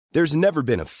There's never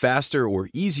been a faster or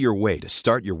easier way to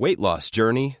start your weight loss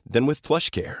journey than with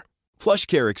PlushCare.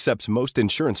 PlushCare accepts most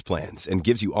insurance plans and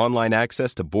gives you online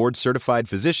access to board-certified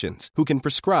physicians who can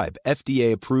prescribe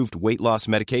FDA-approved weight loss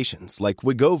medications like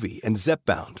Wegovy and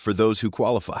Zepbound for those who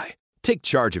qualify. Take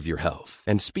charge of your health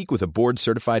and speak with a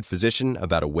board-certified physician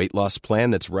about a weight loss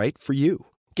plan that's right for you.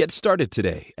 Get started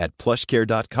today at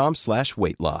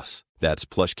plushcare.com/weight-loss. That's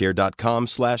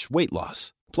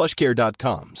plushcare.com/weight-loss.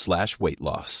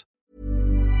 plushcare.com/weight-loss.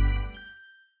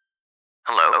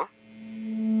 Hello?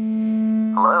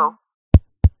 Hello?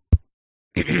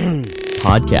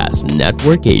 Podcast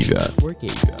Network Asia.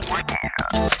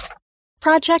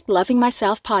 Project Loving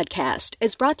Myself podcast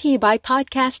is brought to you by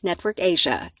Podcast Network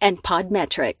Asia and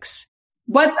Podmetrics.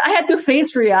 But I had to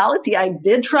face reality. I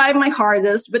did try my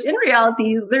hardest, but in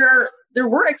reality, there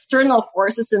were external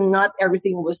forces and not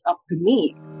everything was up to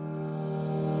me.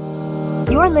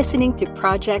 You're listening to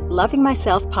Project Loving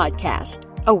Myself podcast,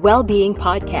 a well-being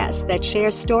podcast that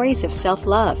shares stories of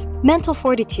self-love, mental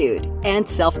fortitude, and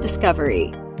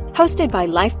self-discovery. Hosted by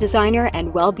life designer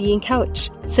and well-being coach,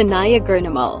 Sanaya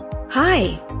Gurnamal.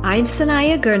 Hi, I'm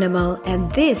Sanaya Gurnamal,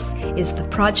 and this is the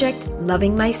Project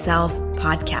Loving Myself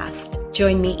podcast.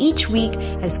 Join me each week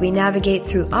as we navigate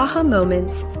through aha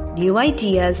moments, new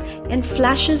ideas, and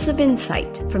flashes of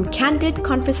insight from candid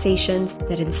conversations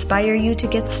that inspire you to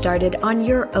get started on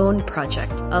your own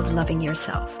project of loving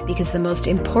yourself. Because the most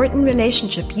important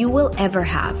relationship you will ever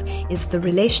have is the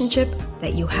relationship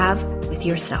that you have with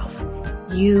yourself.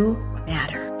 You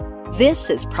matter. This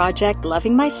is Project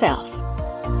Loving Myself.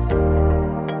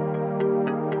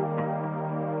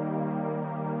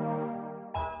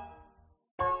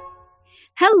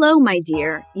 Hello, my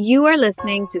dear. You are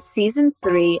listening to Season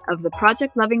 3 of the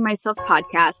Project Loving Myself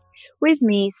podcast with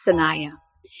me, Sanaya.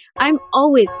 I'm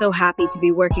always so happy to be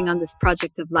working on this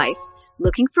project of life,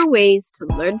 looking for ways to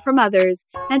learn from others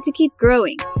and to keep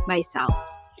growing myself.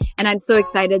 And I'm so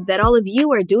excited that all of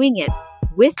you are doing it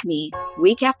with me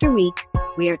week after week.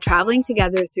 We are traveling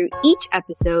together through each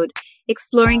episode,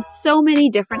 exploring so many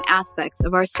different aspects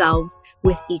of ourselves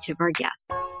with each of our guests.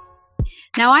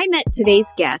 Now, I met today's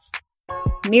guests,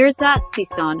 Mirza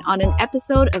Sison, on an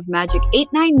episode of Magic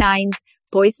 899's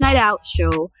Boys Night Out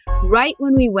show right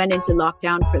when we went into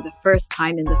lockdown for the first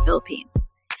time in the Philippines.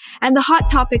 And the hot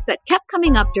topic that kept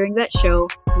coming up during that show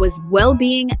was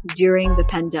well-being during the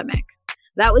pandemic.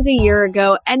 That was a year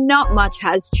ago, and not much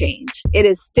has changed. It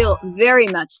is still very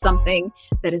much something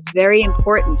that is very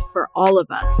important for all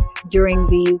of us during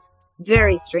these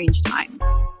very strange times.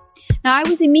 Now, I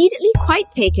was immediately quite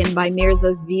taken by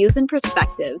Mirza's views and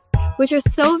perspectives, which are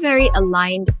so very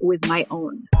aligned with my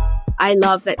own. I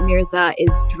love that Mirza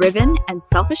is driven and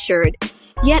self-assured,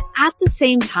 yet at the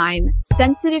same time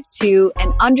sensitive to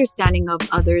and understanding of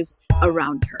others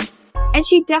around her. And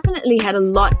she definitely had a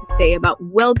lot to say about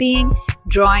well-being,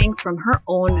 drawing from her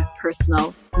own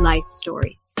personal life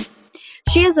stories.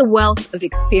 She has a wealth of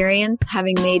experience,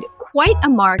 having made quite a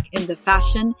mark in the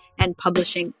fashion and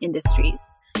publishing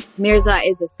industries. Mirza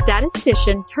is a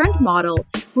statistician turned model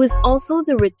who is also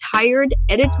the retired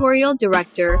editorial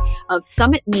director of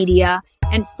Summit Media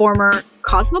and former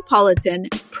Cosmopolitan,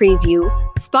 Preview,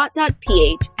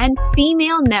 Spot.ph, and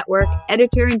Female Network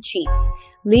editor-in-chief,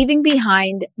 leaving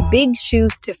behind big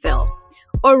shoes to fill,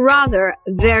 or rather,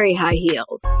 very high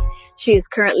heels. She is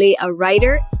currently a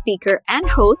writer, speaker, and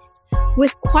host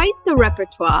with quite the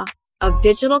repertoire of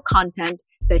digital content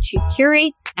that she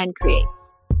curates and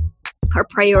creates. Her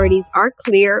priorities are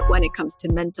clear when it comes to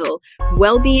mental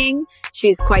well-being. She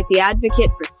is quite the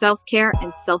advocate for self-care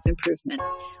and self-improvement,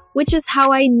 which is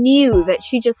how I knew that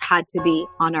she just had to be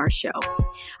on our show.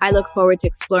 I look forward to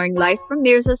exploring life from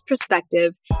Mirza's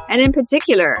perspective, and in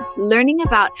particular, learning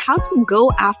about how to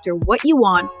go after what you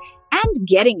want and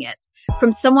getting it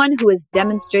from someone who has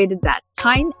demonstrated that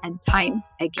time and time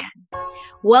again.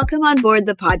 Welcome on board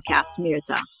the podcast,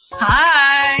 Mirza.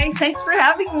 Hi, thanks for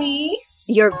having me.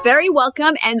 You're very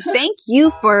welcome, and thank you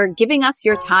for giving us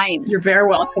your time. You're very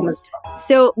welcome as well.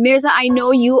 So, Mirza, I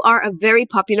know you are a very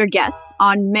popular guest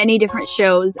on many different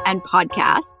shows and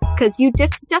podcasts because you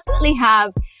definitely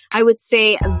have, I would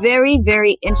say, very,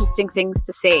 very interesting things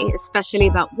to say, especially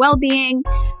about well-being,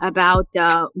 about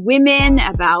women,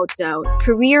 about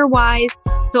career-wise.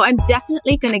 So I'm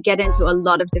definitely going to get into a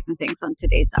lot of different things on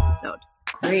today's episode.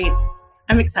 Great.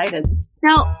 I'm excited.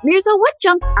 Now, Mirza, what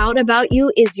jumps out about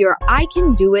you is your I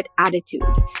can do it attitude,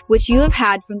 which you have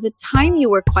had from the time you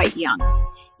were quite young.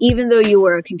 Even though you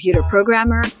were a computer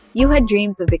programmer, you had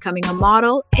dreams of becoming a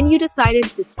model, and you decided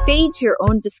to stage your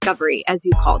own discovery, as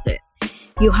you called it.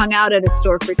 You hung out at a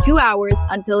store for 2 hours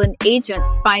until an agent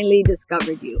finally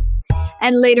discovered you.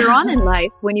 And later on in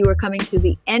life, when you were coming to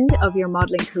the end of your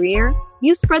modeling career,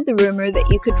 you spread the rumor that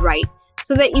you could write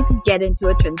so that you could get into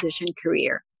a transition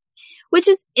career. Which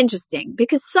is interesting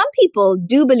because some people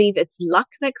do believe it's luck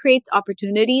that creates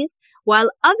opportunities,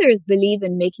 while others believe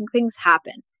in making things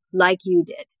happen, like you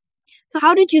did. So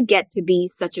how did you get to be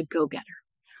such a go-getter?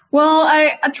 Well,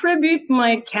 I attribute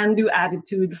my can-do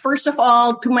attitude, first of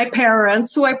all, to my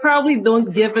parents, who I probably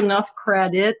don't give enough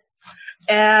credit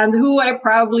and who I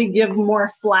probably give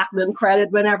more flack than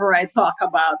credit whenever I talk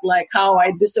about like how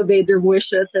I disobeyed their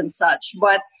wishes and such.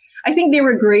 But I think they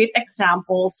were great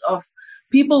examples of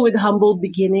people with humble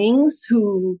beginnings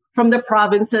who, from the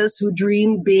provinces, who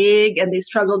dreamed big and they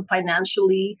struggled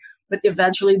financially, but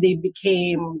eventually they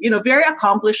became, very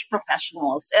accomplished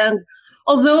professionals. And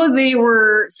although they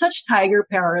were such tiger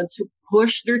parents who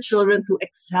pushed their children to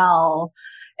excel,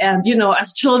 and,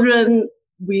 as children,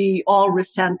 we all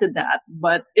resented that.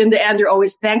 But in the end, they're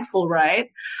always thankful, right?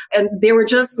 And they were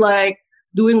just like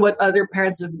doing what other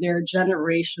parents of their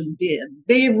generation did.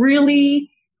 They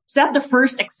really set the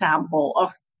first example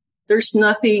of there's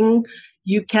nothing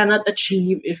you cannot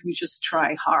achieve if you just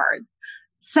try hard.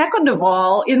 Second of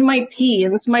all, in my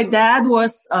teens, my dad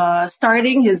was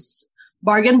starting his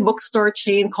bargain bookstore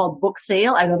chain called Book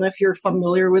Sale. I don't know if you're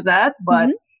familiar with that, but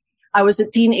I was a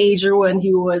teenager when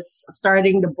he was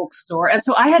starting the bookstore. And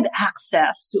so I had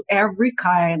access to every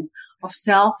kind of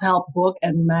self-help book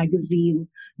and magazine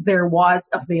there was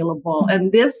available.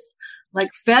 And this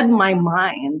fed my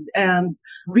mind, and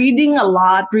reading a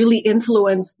lot really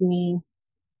influenced me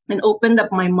and opened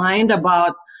up my mind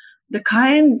about the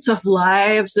kinds of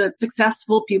lives that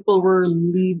successful people were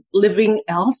living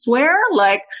elsewhere.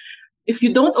 Like, if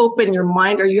you don't open your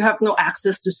mind or you have no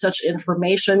access to such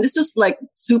information, this is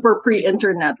super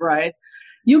pre-internet, right?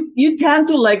 You tend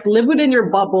to live within your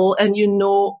bubble and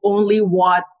only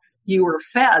what you were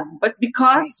fed. But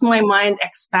because my mind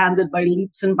expanded by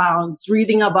leaps and bounds,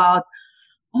 reading about,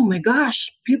 oh my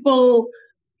gosh, people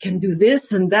can do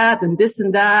this and that and this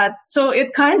and that. So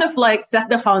it kind of set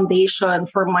the foundation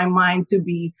for my mind to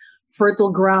be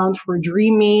fertile ground for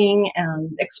dreaming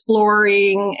and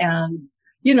exploring and,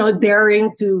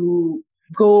 daring to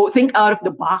go think out of the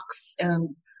box and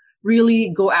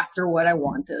really go after what I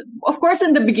wanted. Of course,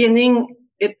 in the beginning,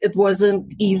 it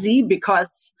wasn't easy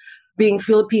because being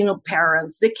Filipino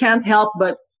parents, they can't help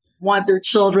but want their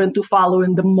children to follow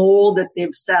in the mold that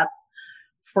they've set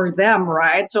for them,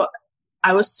 right? So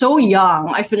I was so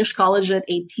young. I finished college at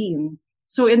 18.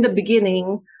 So in the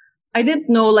beginning, I didn't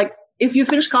know, if you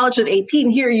finish college at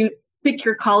 18, here you pick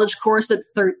your college course at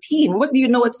 13. What do you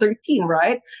know at 13,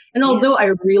 right? And although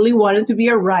I really wanted to be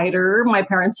a writer, my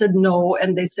parents said no,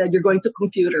 and they said, you're going to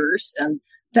computers, and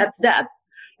that's that.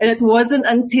 And it wasn't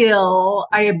until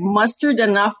I mustered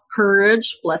enough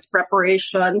courage plus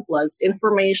preparation plus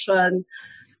information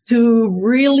to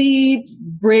really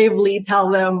bravely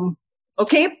tell them,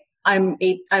 okay, by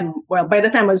the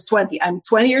time I was 20, I'm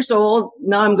 20 years old.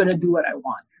 Now I'm going to do what I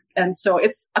want. And so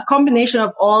it's a combination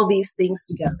of all these things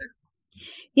together.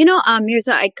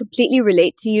 Mirza, I completely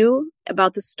relate to you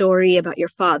about the story about your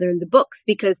father and the books,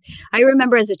 because I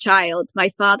remember as a child, my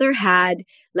father had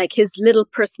his little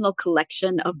personal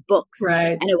collection of books.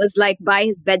 Right. And it was by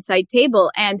his bedside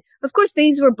table. And of course,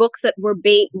 these were books that were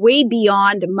way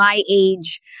beyond my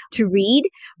age to read.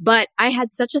 But I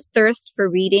had such a thirst for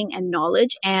reading and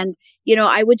knowledge. And,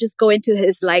 I would just go into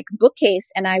his bookcase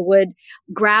and I would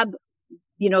grab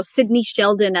Sidney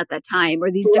Sheldon at that time,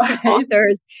 or these different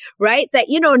authors, right? That,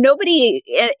 nobody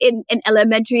in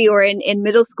elementary or in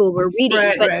middle school were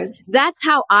reading. But that's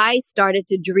how I started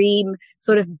to dream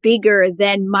sort of bigger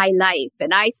than my life.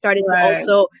 And I started to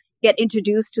also get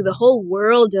introduced to the whole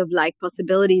world of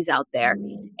possibilities out there.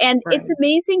 And it's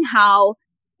amazing how,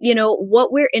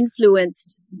 what we're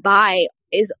influenced by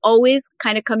is always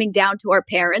kind of coming down to our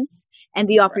parents and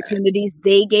the opportunities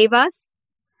they gave us.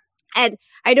 And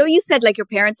I know you said your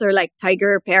parents are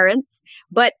tiger parents,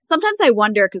 but sometimes I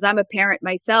wonder, because I'm a parent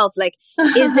myself,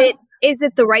 is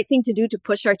it the right thing to do to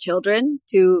push our children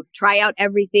to try out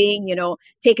everything,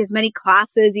 take as many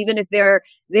classes, even if they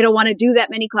don't want to do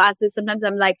that many classes? Sometimes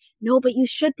I'm no, but you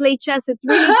should play chess. It's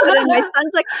really good. And my son's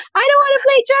I don't want to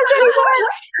play chess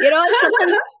anymore. And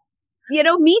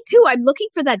sometimes, me too. I'm looking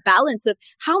for that balance of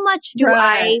how much do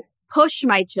I push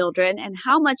my children and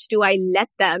how much do I let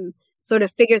them sort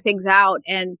of figure things out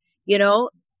and,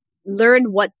 learn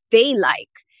what they like.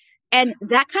 And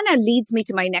that kind of leads me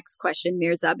to my next question,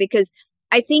 Mirza, because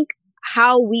I think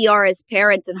how we are as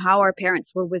parents and how our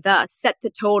parents were with us set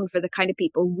the tone for the kind of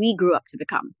people we grew up to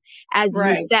become, as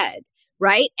you said,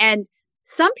 right? And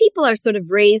some people are sort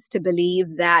of raised to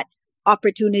believe that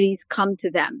opportunities come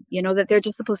to them, that they're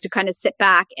just supposed to kind of sit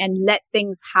back and let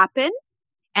things happen.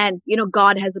 And,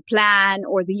 God has a plan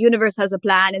or the universe has a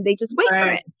plan and they just wait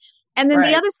for it. And then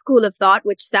the other school of thought,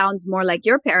 which sounds more like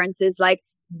your parents, is like,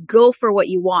 go for what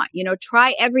you want,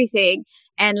 try everything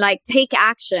and like take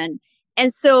action.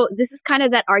 And so this is kind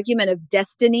of that argument of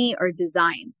destiny or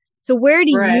design. So where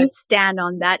do you stand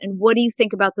on that? And what do you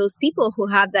think about those people who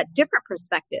have that different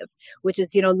perspective, which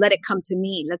is, let it come to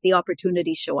me, let the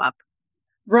opportunity show up?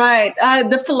 Right.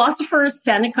 The philosopher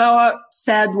Seneca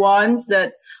said once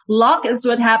that luck is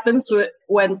what happens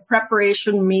when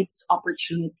preparation meets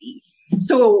opportunity.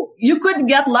 So you could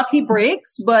get lucky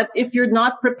breaks, but if you're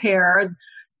not prepared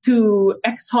to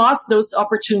exhaust those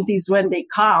opportunities when they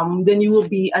come, then you will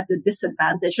be at a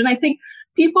disadvantage. And I think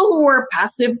people who are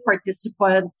passive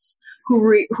participants,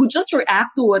 who just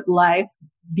react to what life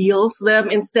deals them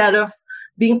instead of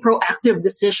being proactive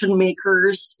decision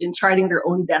makers in charting their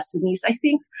own destinies, I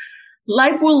think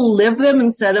life will live them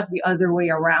instead of the other way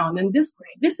around. And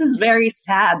this is very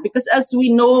sad because as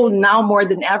we know now more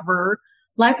than ever,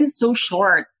 life is so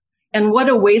short. And what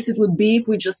a waste it would be if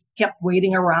we just kept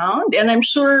waiting around. And I'm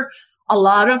sure a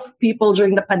lot of people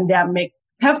during the pandemic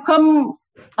have come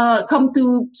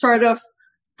to sort of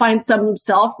find some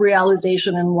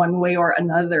self-realization in one way or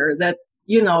another that,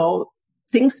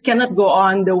 things cannot go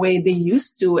on the way they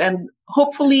used to. And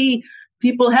hopefully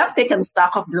people have taken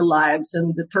stock of their lives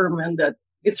and determined that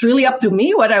it's really up to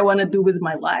me what I want to do with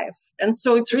my life. And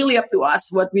so it's really up to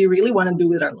us what we really want to do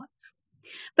with our life.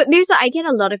 But Mirza, I get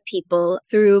a lot of people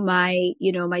through my,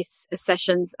 my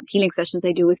sessions, healing sessions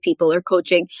I do with people or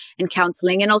coaching and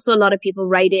counseling. And also a lot of people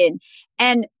write in.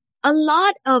 And a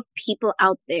lot of people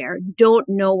out there don't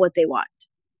know what they want.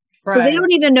 Right. So they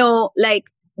don't even know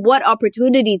what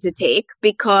opportunity to take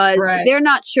because they're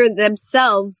not sure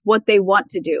themselves what they want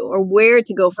to do or where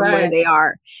to go from where they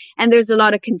are. And there's a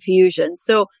lot of confusion.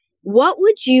 So what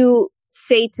would you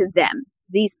say to them?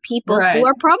 These people who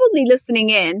are probably listening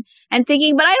in and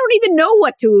thinking, but I don't even know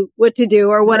what to do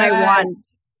or what I want,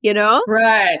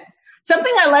 Right.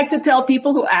 Something I like to tell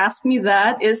people who ask me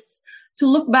that is to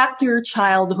look back to your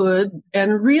childhood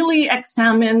and really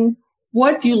examine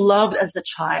what you loved as a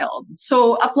child.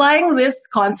 So applying this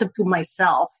concept to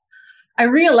myself, I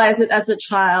realized that as a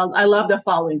child, I loved the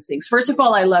following things. First of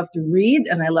all, I love to read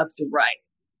and I love to write.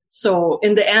 So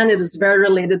in the end, it is very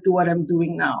related to what I'm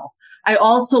doing now. I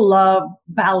also love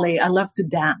ballet. I love to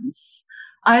dance.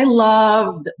 I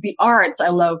loved the arts. I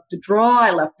love to draw.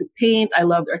 I love to paint. I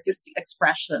loved artistic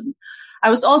expression. I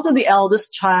was also the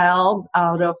eldest child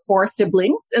out of 4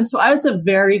 siblings. And so I was a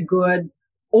very good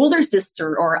older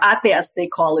sister, or ate as they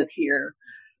call it here.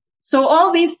 So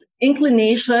all these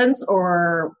inclinations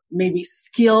or maybe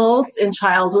skills in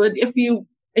childhood, if you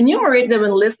enumerate them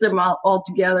and list them out all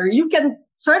together, you can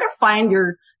sort of find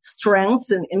your strengths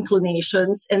and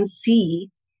inclinations and see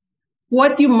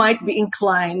what you might be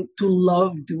inclined to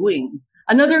love doing.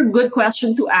 Another good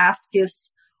question to ask is,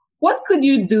 what could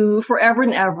you do forever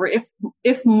and ever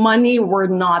if money were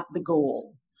not the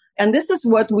goal? And this is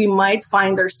what we might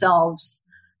find ourselves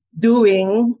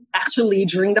doing actually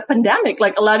during the pandemic.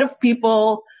 Like a lot of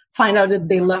people find out that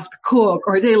they love to cook,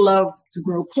 or they love to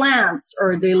grow plants,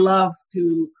 or they love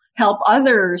to help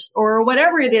others, or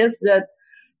whatever it is that,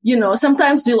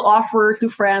 sometimes you'll offer to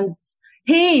friends,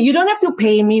 hey, you don't have to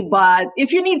pay me, but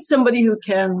if you need somebody who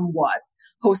can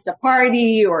host a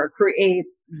party or create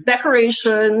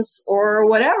decorations or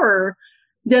whatever,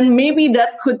 then maybe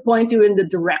that could point you in the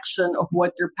direction of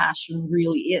what your passion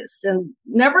really is. And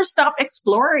never stop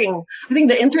exploring. I think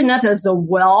the internet has a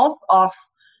wealth of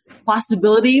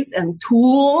possibilities and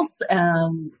tools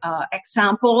and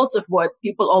examples of what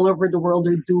people all over the world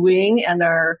are doing and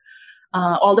are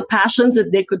all the passions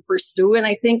that they could pursue. And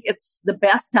I think it's the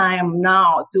best time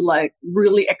now to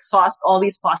really exhaust all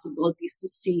these possibilities to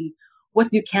see what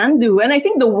you can do. And I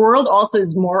think the world also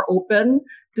is more open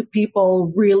to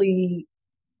people really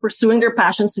pursuing their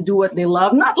passions to do what they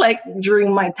love. Not like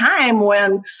during my time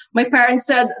when my parents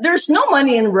said, there's no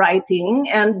money in writing.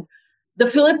 And the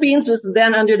Philippines was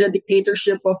then under the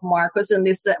dictatorship of Marcos. And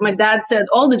my dad said,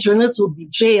 all the journalists will be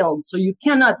jailed. So you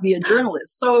cannot be a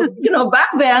journalist. So, back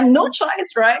then, no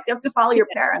choice, right? You have to follow your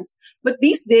parents. But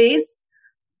these days,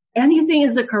 anything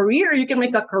is a career. You can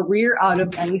make a career out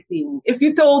of anything. If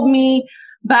you told me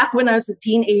back when I was a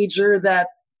teenager that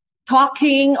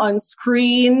talking on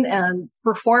screen and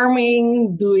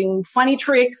performing, doing funny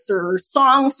tricks or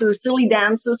songs or silly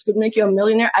dances could make you a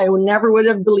millionaire, I never would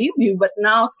have believed you. But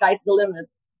now sky's the limit.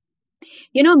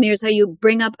 Mirza, you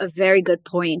bring up a very good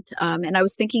point. And I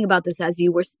was thinking about this as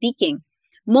you were speaking.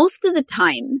 Most of the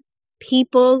time,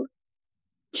 people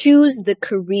choose the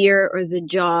career or the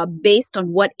job based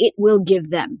on what it will give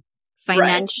them.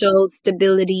 Financial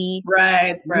stability,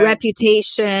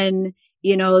 reputation,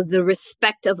 the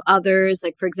respect of others.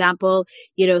 Like, for example,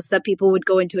 some people would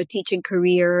go into a teaching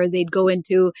career, they'd go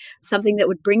into something that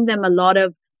would bring them a lot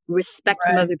of respect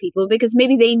from other people because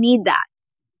maybe they need that.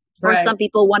 Or some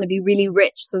people want to be really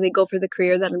rich, so they go for the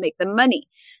career that'll make them money.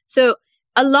 So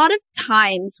a lot of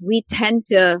times we tend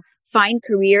to find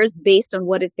careers based on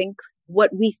what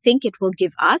we think it will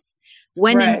give us,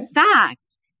 when in fact,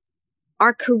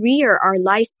 our career, our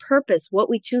life purpose, what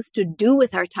we choose to do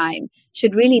with our time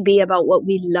should really be about what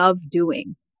we love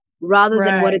doing rather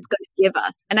than what it's going to give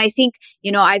us. And I think,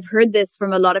 I've heard this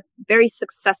from a lot of very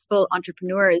successful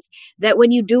entrepreneurs that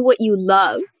when you do what you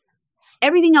love,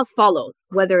 everything else follows,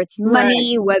 whether it's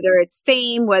money, whether it's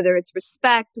fame, whether it's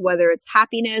respect, whether it's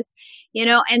happiness,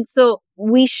 and so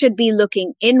we should be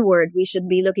looking inward. We should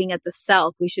be looking at the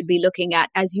self. We should be looking at,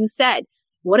 as you said,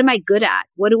 what am I good at?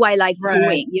 What do I like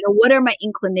doing? What are my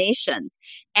inclinations?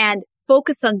 And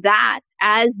focus on that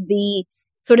as the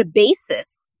sort of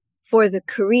basis for the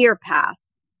career path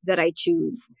that I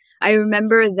choose. I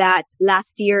remember that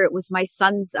last year it was my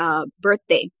son's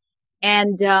birthday.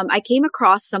 And I came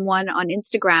across someone on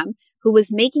Instagram who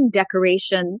was making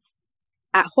decorations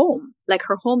at home, like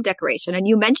her home decoration. And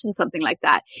you mentioned something like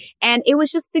that. And it was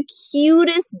just the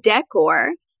cutest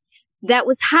decor that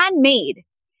was handmade.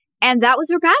 And that was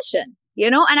her passion,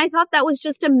 and I thought that was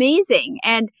just amazing.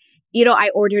 And, I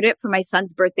ordered it for my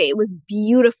son's birthday. It was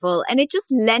beautiful. And it just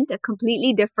lent a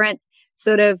completely different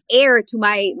sort of air to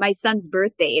my son's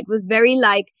birthday. It was very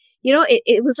like,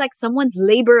 it was like someone's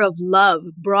labor of love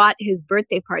brought his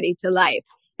birthday party to life.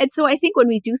 And so I think when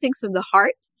we do things from the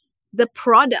heart, the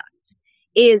product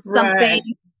is something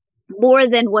more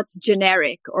than what's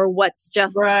generic or what's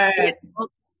just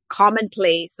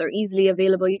commonplace or easily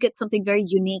available. You get something very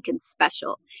unique and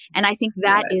special. And I think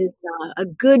that is a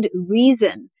good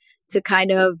reason to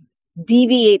kind of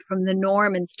deviate from the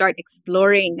norm and start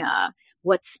exploring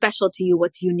what's special to you,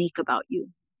 what's unique about you.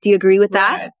 Do you agree with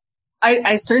that?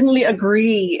 I certainly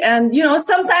agree. And,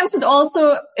 sometimes it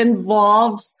also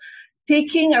involves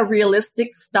taking a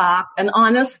realistic stock, an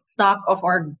honest stock of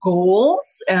our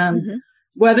goals and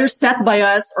whether set by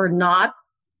us or not.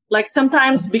 Like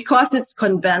sometimes because it's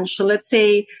conventional, let's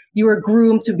say you were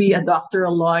groomed to be a doctor, a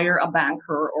lawyer, a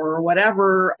banker, or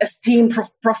whatever esteemed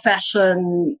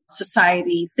profession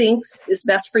society thinks is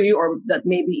best for you, or that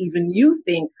maybe even you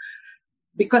think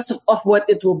because of what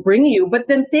it will bring you. But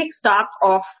then take stock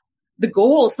of the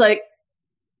goals, like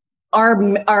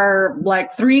are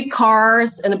like 3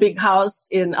 cars and a big house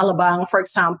in Alabang, for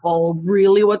example,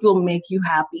 really what will make you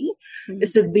happy?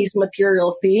 Is it these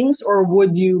material things, or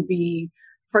would you be,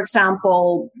 for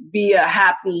example, be a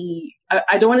happy,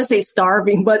 I don't want to say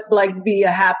starving, but like be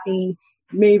a happy,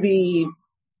 maybe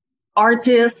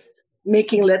artist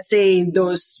making, let's say,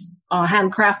 those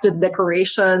handcrafted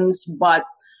decorations, but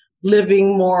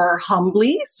living more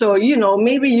humbly. So,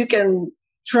 maybe you can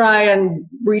try and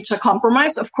reach a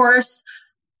compromise. Of course,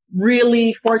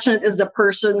 really fortunate is the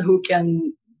person who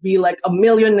can be like a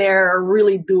millionaire,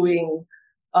 really doing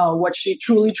what she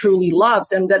truly, truly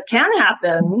loves. And that can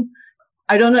happen.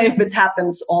 I don't know if it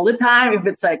happens all the time, if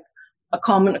it's like a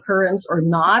common occurrence or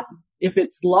not, if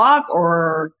it's luck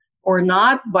or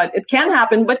not, but it can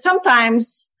happen. But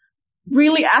sometimes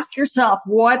really ask yourself,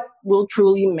 what will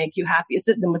truly make you happy? Is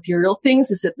it the material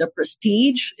things? Is it the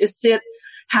prestige? Is it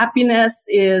happiness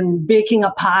in baking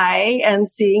a pie and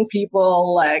seeing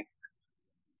people like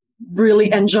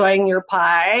really enjoying your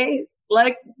pie?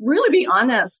 Like really be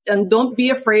honest and don't be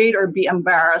afraid or be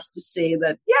embarrassed to say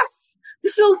that, yes,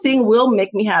 this little thing will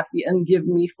make me happy and give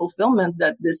me fulfillment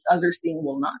that this other thing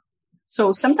will not.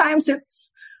 So sometimes it's,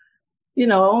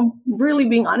 really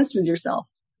being honest with yourself.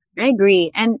 I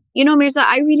agree. And, Mirza,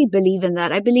 I really believe in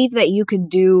that. I believe that you can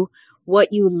do what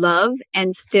you love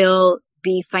and still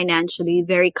be financially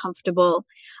very comfortable.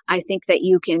 I think that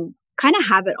you can kind of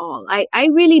have it all. I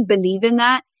really believe in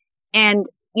that. And,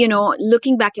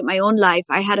 looking back at my own life,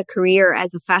 I had a career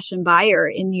as a fashion buyer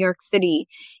in New York City.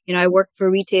 I worked for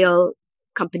retail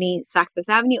company Saks Fifth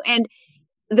Avenue, and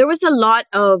there was a lot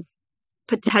of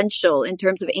potential in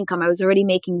terms of income. I was already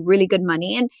making really good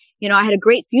money and, I had a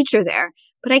great future there,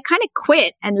 but I kind of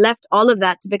quit and left all of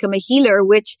that to become a healer,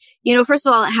 which, first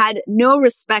of all, had no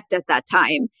respect at that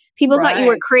time. People thought you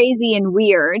were crazy and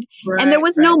weird and there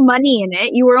was no money in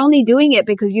it. You were only doing it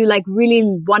because you like really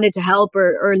wanted to help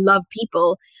or love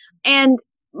people. And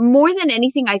more than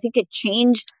anything, I think it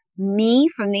changed me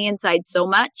from the inside so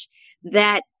much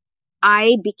that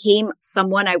I became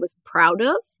someone I was proud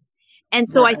of. And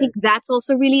so I think that's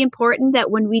also really important,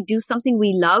 that when we do something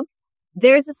we love,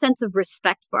 there's a sense of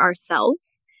respect for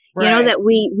ourselves. Right. You know, that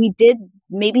we did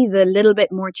maybe the little bit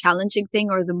more challenging thing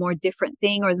or the more different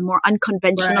thing or the more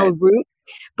unconventional route,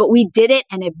 but we did it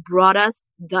and it brought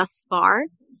us thus far.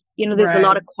 You know, there's a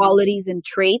lot of qualities and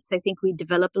traits I think we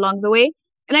develop along the way.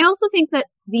 And I also think that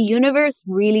the universe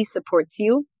really supports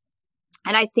you.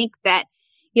 And I think that,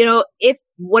 you know, if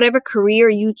whatever career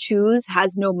you choose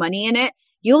has no money in it,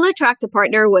 you'll attract a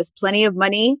partner with plenty of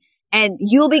money. And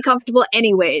you'll be comfortable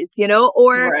anyways, you know,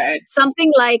 or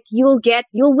something like you'll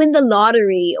win the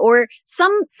lottery, or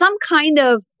some kind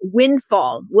of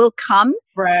windfall will come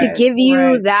to give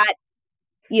you that,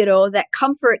 you know, that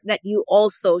comfort that you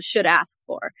also should ask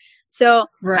for. So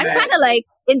I'm kind of like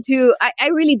I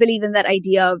really believe in that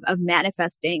idea of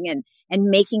manifesting and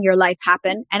making your life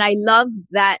happen. And I love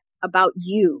that about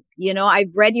you. You know,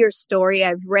 I've read your story.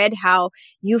 I've read how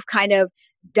you've kind of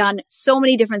done so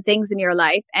many different things in your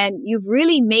life, and you've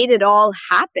really made it all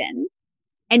happen,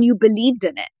 and you believed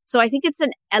in it. So I think it's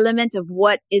an element of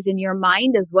what is in your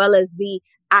mind as well as the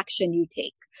action you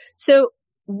take. So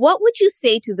what would you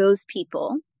say to those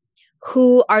people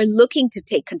who are looking to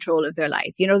take control of their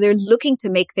life? You know, they're looking to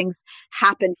make things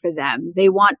happen for them. They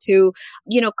want to,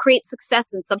 you know, create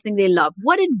success in something they love.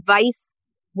 What advice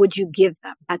would you give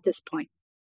them at this point?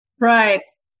 Right.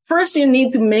 First, you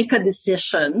need to make a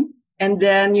decision, and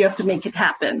then you have to make it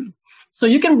happen. So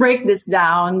you can break this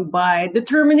down by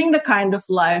determining the kind of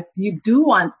life you do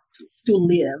want to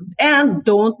live and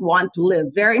don't want to live.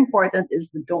 Very important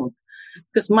is the don't.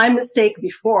 Because my mistake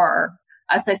before,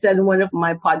 as I said in one of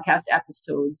my podcast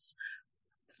episodes,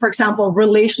 for example,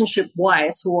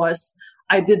 relationship-wise, was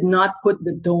I did not put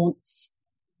the don'ts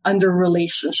under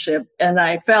relationship, and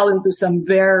I fell into some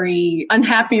very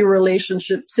unhappy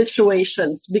relationship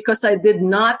situations because I did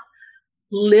not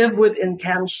live with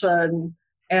intention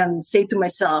and say to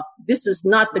myself, this is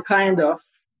not the kind of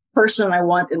person I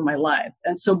want in my life.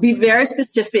 And so be very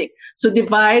specific. So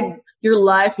divide your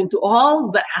life into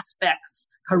all the aspects: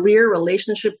 career,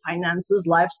 relationship, finances,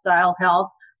 lifestyle, health,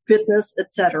 fitness,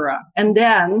 etc. And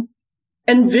then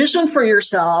envision for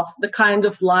yourself the kind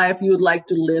of life you would like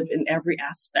to live in every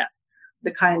aspect.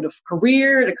 The kind of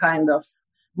career, the kind of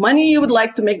money you would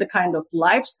like to make, the kind of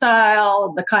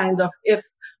lifestyle, the kind of, if,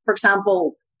 for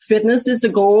example, fitness is the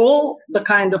goal, the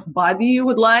kind of body you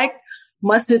would like.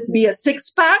 Must it be a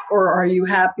six-pack, or are you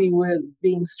happy with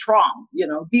being strong? You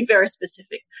know, be very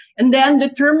specific. And then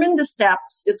determine the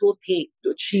steps it will take to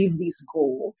achieve these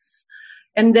goals.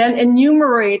 And then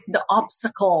enumerate the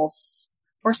obstacles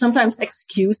or sometimes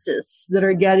excuses that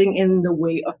are getting in the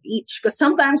way of each. Because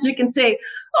sometimes we can say,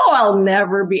 oh, I'll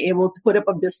never be able to put up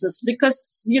a business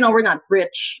because, you know, we're not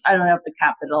rich. I don't have the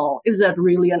capital. Is that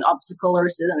really an obstacle, or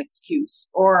is it an excuse?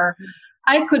 Or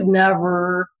I could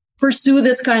never pursue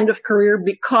this kind of career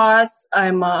because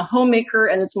I'm a homemaker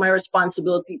and it's my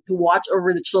responsibility to watch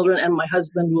over the children and my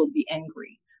husband will be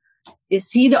angry. Is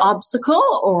he the obstacle,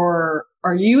 or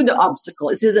are you the obstacle?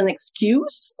 Is it an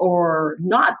excuse or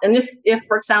not? And if,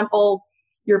 for example,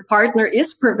 your partner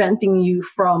is preventing you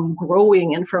from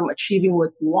growing and from achieving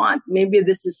what you want, maybe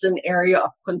this is an area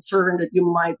of concern that you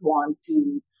might want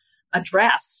to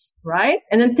address, right?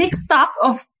 And then take stock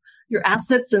of your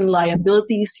assets and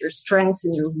liabilities, your strengths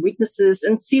and your weaknesses,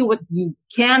 and see what you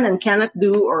can and cannot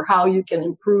do, or how you can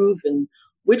improve in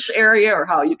which area, or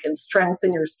how you can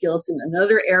strengthen your skills in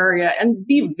another area, and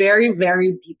be very,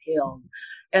 very detailed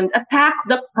and attack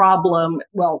the problem,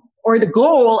 or the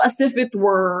goal, as if it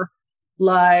were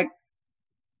like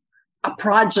a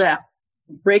project.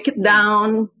 Break it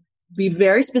down, be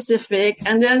very specific,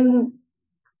 and then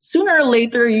sooner or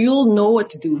later you'll know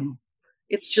what to do.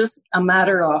 It's just a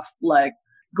matter of like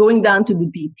going down to the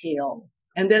detail.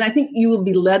 And then I think you will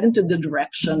be led into the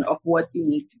direction of what you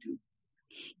need to do.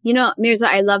 You know, Mirza,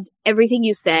 I loved everything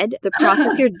you said. The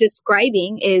process you're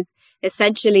describing is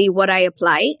essentially what I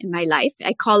apply in my life.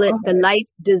 I call it the life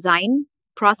design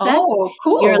process. Oh,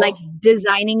 cool. You're like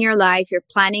designing your life, you're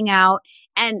planning out.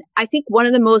 And I think one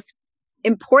of the most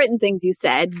important things you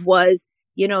said was,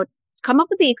 you know, come up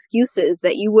with the excuses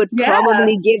that you would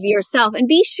probably give yourself, and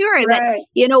be sure that,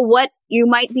 you know, what you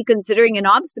might be considering an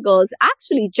obstacle is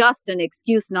actually just an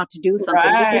excuse not to do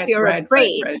something because you're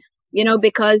afraid. You know,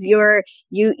 because you're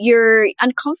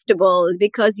uncomfortable,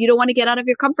 because you don't want to get out of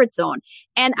your comfort zone.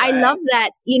 And I love that,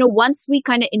 you know, once we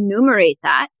kind of enumerate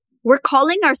that, we're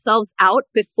calling ourselves out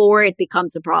before it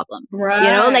becomes a problem. Right.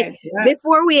 You know, like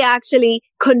before we actually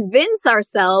convince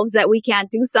ourselves that we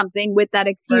can't do something with that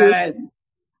excuse,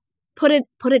 put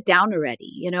it down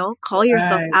already, you know, call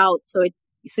yourself out.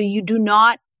 So you do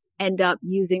not end up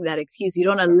using that excuse. You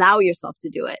don't allow yourself to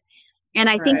do it. And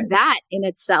I think that in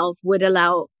itself would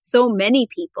allow so many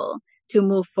people to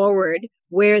move forward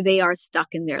where they are stuck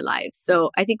in their lives.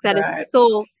 So I think that is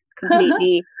so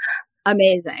completely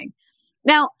amazing.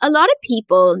 Now, a lot of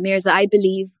people, Mirza, I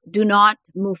believe, do not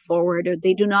move forward, or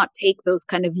they do not take those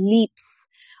kind of leaps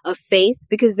of faith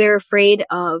because they're afraid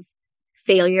of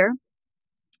failure.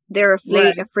 They're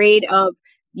afraid of,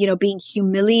 being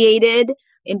humiliated,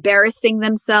 embarrassing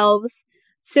themselves.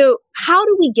 So how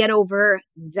do we get over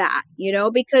that?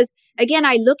 Because again,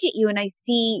 I look at you and I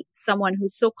see someone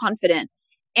who's so confident,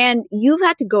 and you've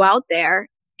had to go out there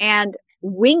and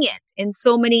wing it in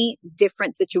so many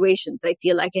different situations, I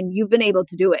feel like, and you've been able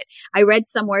to do it. I read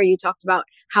somewhere you talked about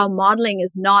how modeling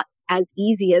is not as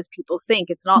easy as people think.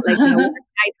 It's not like, wearing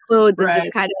nice clothes and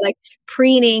just kind of like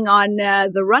preening on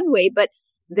the runway, but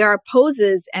there are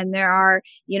poses and there are,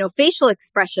 facial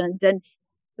expressions, and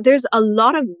there's a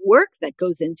lot of work that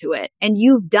goes into it, and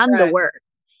you've done the work.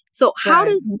 So how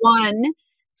does one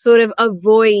sort of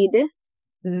avoid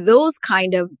those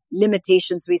kind of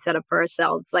limitations we set up for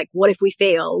ourselves? Like, what if we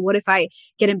fail? What if I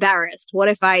get embarrassed? What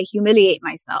if I humiliate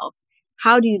myself?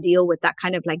 How do you deal with that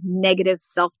kind of like negative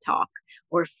self-talk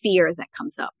or fear that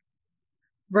comes up?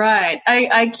 Right.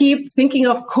 I keep thinking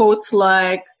of quotes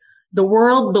like, the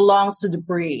world belongs to the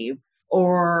brave,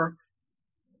 or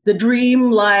the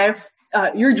dream life,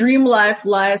 your dream life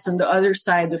lies on the other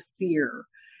side of fear.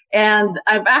 And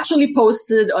I've actually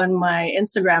posted on my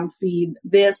Instagram feed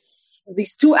these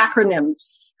two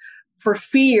acronyms for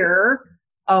fear,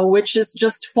 which is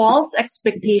just false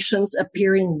expectations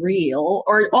appearing real,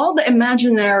 or all the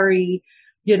imaginary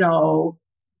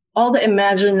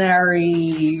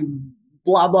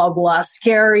blah, blah, blah,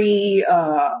 scary,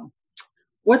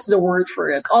 what's the word for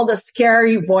it? All the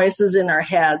scary voices in our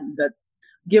head that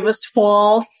give us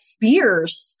false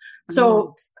fears.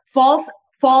 So it's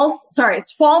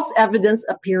false evidence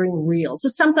appearing real. So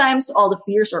sometimes all the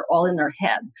fears are all in our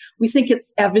head. We think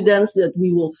it's evidence that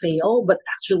we will fail, but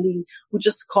actually we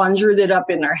just conjured it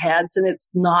up in our heads, and it's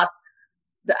not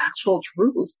the actual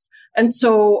truth. And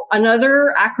so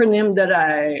another acronym that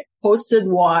I posted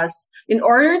was, in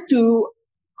order to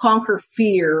conquer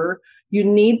fear, you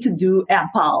need to do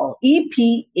EPAL,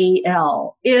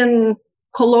 E-P-A-L. In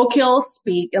colloquial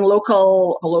speak,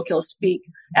 EPAL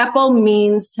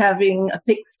means having a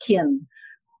thick skin.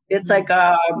 It's like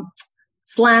a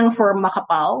slang for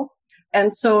makapal.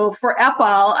 And so for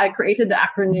EPAL, I created the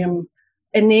acronym,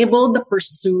 Enable the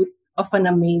Pursuit of an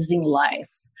Amazing Life.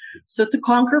 So to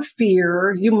conquer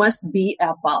fear, you must be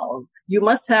EPAL. You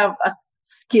must have a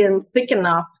skin thick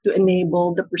enough to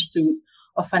enable the pursuit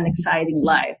of an exciting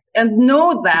life. And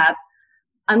know that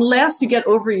unless you get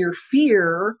over your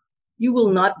fear, you will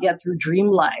not get your dream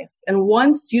life. And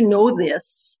once you know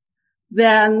this,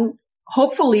 then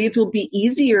hopefully it will be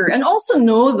easier. And also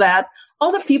know that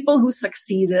all the people who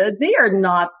succeeded, they are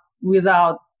not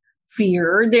without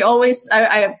fear. They always,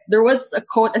 there was a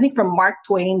quote, I think from Mark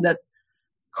Twain, that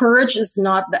courage is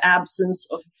not the absence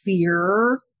of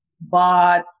fear,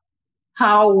 but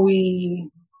how we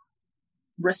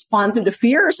respond to the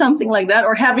fear, or something like that,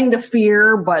 or having the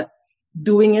fear, but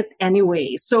doing it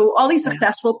anyway. So all these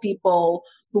successful people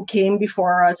who came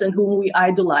before us and whom we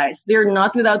idolize, they're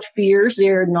not without fears.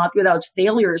 They're not without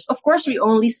failures. Of course, we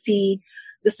only see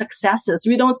the successes.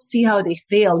 We don't see how they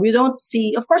fail. We don't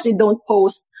see, of course, they don't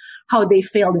post how they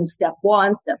failed in step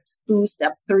 1, step 2,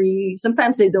 step 3.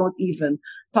 Sometimes they don't even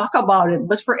talk about it.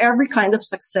 But for every kind of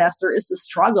success, there is a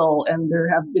struggle, and there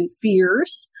have been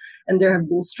fears, and there have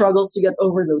been struggles to get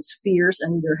over those fears,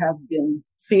 and there have been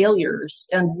failures.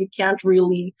 And you can't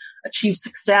really achieve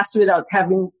success without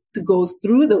having to go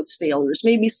through those failures.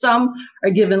 Maybe some are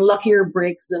given luckier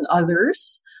breaks than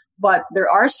others, but there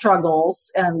are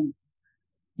struggles, and,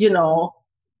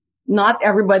 not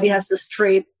everybody has a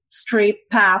straight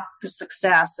path to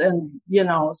success. And,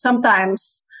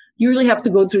 sometimes you really have to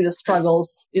go through the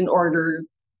struggles in order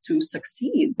to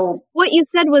succeed. What you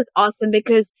said was awesome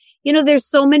because, there's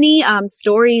so many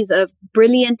stories of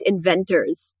brilliant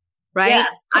inventors, right?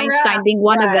 Yes, Einstein being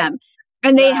one of them.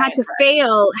 And they had to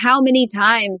fail how many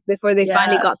times before they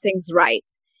finally got things right.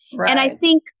 And I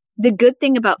think the good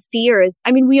thing about fear is,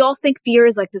 we all think fear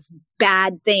is like this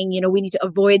bad thing. We need to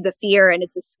avoid the fear, and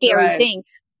it's a scary thing.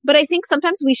 But I think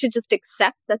sometimes we should just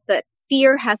accept that the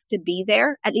fear has to be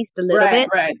there, at least a little bit,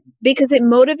 because it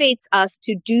motivates us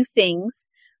to do things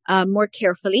more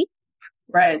carefully.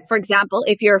 Right. For example,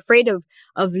 if you're afraid of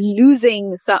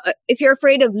losing, if you're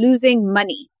afraid of losing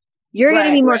money, you're going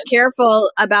to be more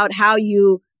careful about how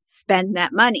you spend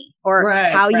that money, or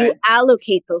how you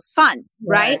allocate those funds,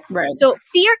 right? Right. So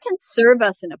fear can serve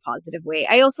us in a positive way.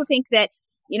 I also think that,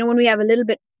 when we have a little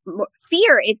bit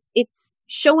fear, it's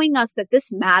showing us that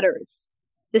this matters.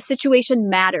 The situation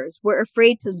matters. We're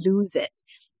afraid to lose it.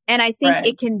 And I think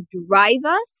it can drive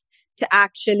us to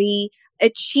actually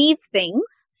achieve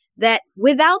things that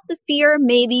without the fear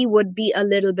maybe would be a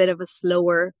little bit of a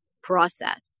slower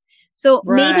process. So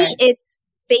maybe it's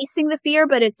facing the fear,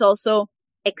 but it's also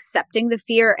accepting the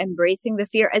fear, embracing the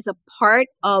fear as a part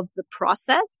of the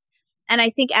process. And I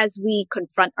think as we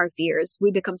confront our fears,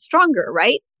 we become stronger,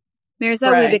 right?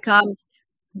 Mirza, we become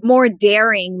more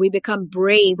daring. We become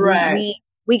brave.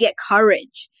 We get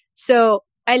courage. So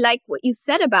I like what you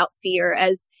said about fear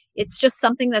as it's just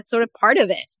something that's sort of part of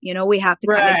it. You know, we have to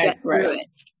kind of get through it.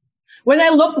 When I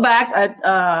look back at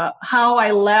how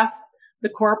I left the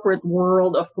corporate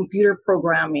world of computer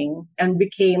programming and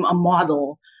became a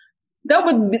model, that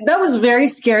was very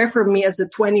scary for me as a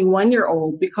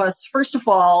 21-year-old because, first of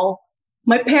all,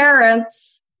 my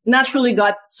parents naturally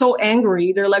got so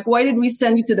angry. They're like, why did we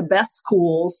send you to the best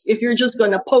schools if you're just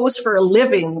going to pose for a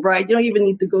living, right? You don't even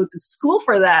need to go to school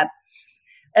for that.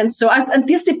 And so I was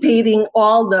anticipating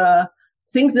all the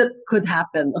things that could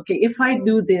happen. Okay, if I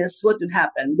do this, what would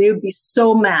happen? They would be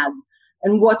so mad.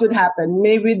 And what would happen?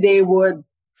 Maybe they would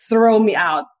throw me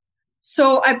out.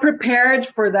 So I prepared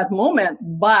for that moment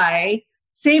by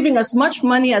saving as much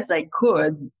money as I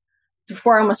could to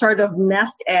form a sort of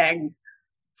nest egg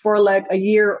for like a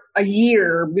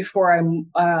year before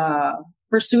I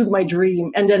pursued my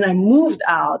dream. And then I moved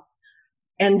out.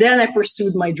 And then I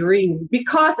pursued my dream.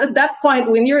 Because at that point,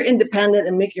 when you're independent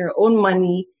and making your own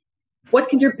money, what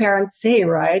can your parents say,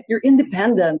 right? You're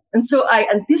independent. And so I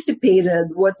anticipated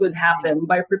what would happen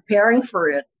by preparing for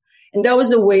it. And that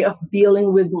was a way of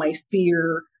dealing with my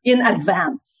fear in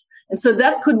advance. And so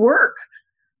that could work.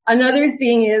 Another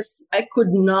thing is I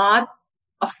could not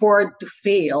afford to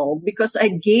fail because I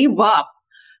gave up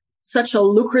such a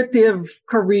lucrative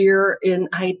career in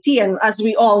IT. And as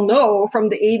we all know, from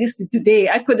the 80s to today,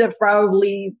 I could have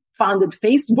probably founded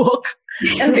Facebook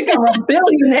and become a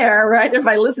billionaire, right? If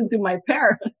I listened to my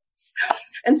parents.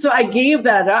 And so I gave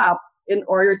that up in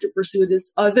order to pursue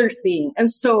this other thing.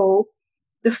 And so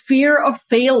the fear of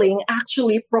failing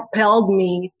actually propelled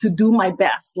me to do my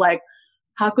best. Like,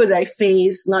 how could I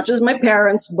face not just my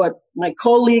parents, but my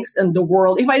colleagues and the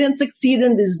world if I didn't succeed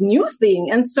in this new thing?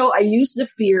 And so I used the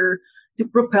fear to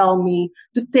propel me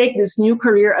to take this new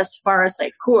career as far as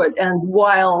I could. And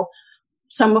while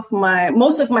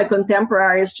most of my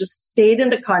contemporaries just stayed in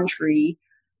the country,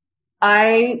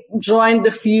 I joined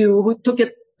the few who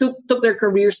took their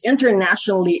careers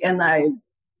internationally, and I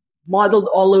modeled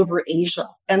all over Asia.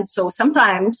 And so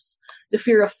sometimes the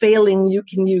fear of failing you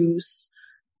can use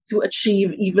to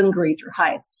achieve even greater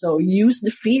heights. So use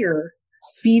the fear,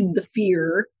 feed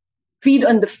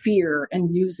on the fear,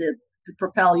 and use it to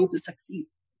propel you to succeed.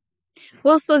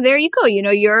 Well, so there you go. You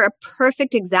know, you're a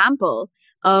perfect example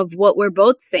of what we're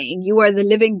both saying. You are the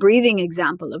living, breathing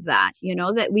example of that, you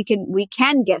know, that we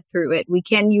can get through it. We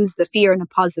can use the fear in a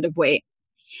positive way.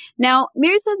 Now,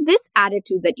 Mirza, this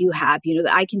attitude that you have, you know,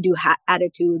 the I can do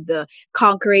attitude, the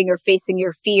conquering or facing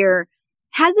your fear,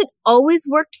 has it always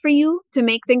worked for you to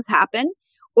make things happen?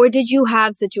 Or did you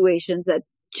have situations that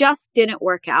just didn't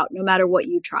work out no matter what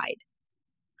you tried?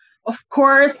 Of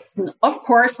course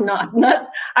not.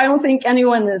 I don't think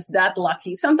anyone is that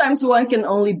lucky. Sometimes one can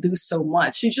only do so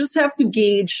much. You just have to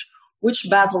gauge which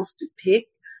battles to pick.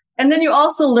 And then you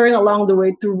also learn along the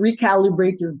way to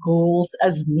recalibrate your goals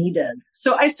as needed.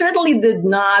 So I certainly did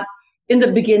not in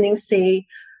the beginning say,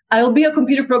 I'll be a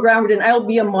computer programmer, then I'll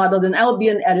be a model, then I'll be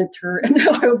an editor, and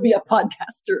then I'll be a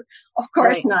podcaster. Of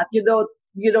course not.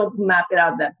 You don't map it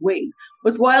out that way.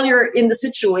 But while you're in the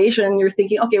situation, you're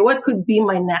thinking, okay, what could be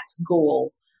my next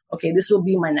goal? Okay, this will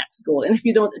be my next goal. And if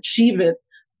you don't achieve it,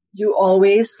 you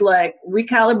always like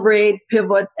recalibrate,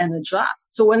 pivot, and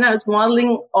adjust. So when I was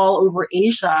modeling all over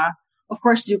Asia, of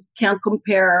course, you can't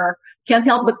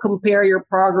help but compare your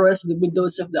progress with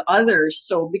those of the others.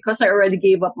 So because I already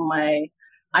gave up my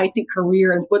IT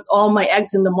career and put all my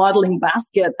eggs in the modeling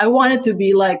basket, I wanted to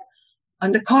be like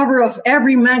on the cover of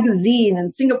every magazine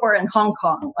in Singapore and Hong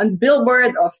Kong, on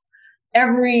billboard of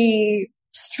every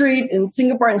street in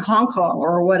Singapore and Hong Kong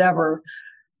or whatever.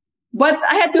 But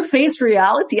I had to face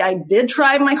reality. I did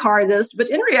try my hardest, but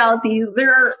in reality,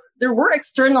 there were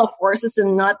external forces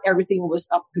and not everything was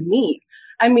up to me.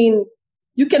 I mean,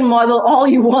 you can model all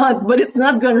you want, but it's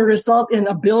not going to result in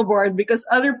a billboard because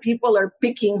other people are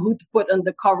picking who to put on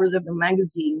the covers of the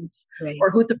magazines or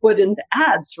who to put in the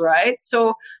ads, right?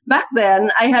 So back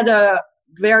then, I had a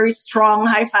very strong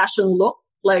high fashion look.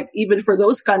 Like even for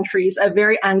those countries, I have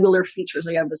very angular features.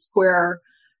 I have the square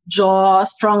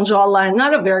strong jawline,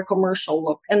 not a very commercial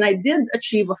look. And I did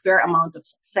achieve a fair amount of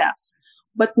success,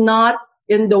 but not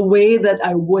in the way that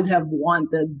I would have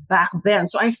wanted back then.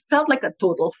 So I felt like a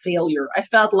total failure. I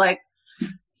felt like,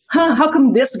 how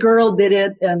come this girl did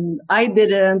it and I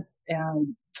didn't?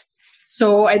 And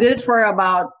so I did it for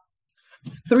about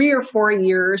 3 or 4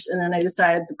 years, and then I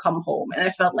decided to come home, and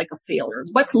I felt like a failure.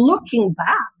 But looking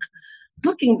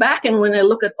back, and when I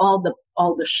look at all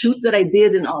the shoots that I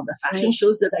did and all the fashion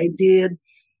shows that I did,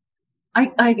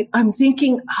 I'm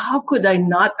thinking, how could I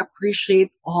not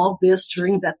appreciate all this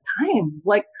during that time?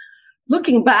 Like,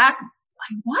 looking back,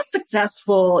 I was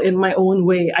successful in my own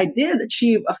way. I did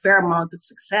achieve a fair amount of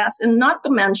success, and not to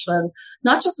mention,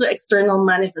 not just the external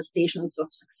manifestations of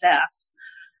success,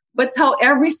 but how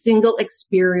every single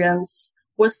experience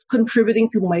was contributing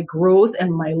to my growth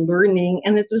and my learning.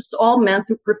 And it was all meant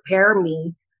to prepare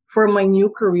me for my new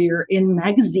career in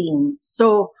magazines.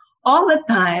 So all the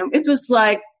time, it was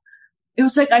like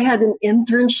I had an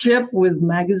internship with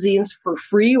magazines for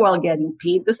free while getting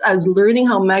paid, because I was learning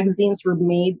how magazines were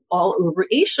made all over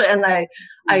Asia. And I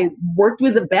worked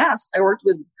with the best. I worked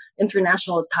with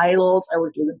international titles. I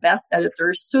worked with the best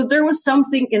editors. So there was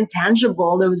something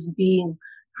intangible that was being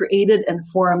created and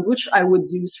formed, which I would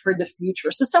use for the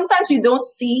future. So sometimes you don't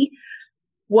see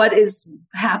what is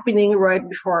happening right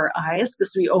before our eyes,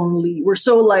 because we're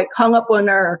so like hung up on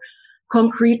our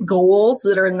concrete goals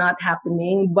that are not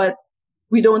happening, but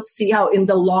we don't see how in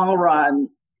the long run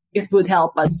it would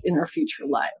help us in our future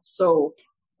lives. So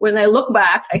when I look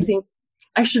back, I think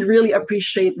I should really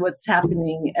appreciate what's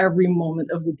happening every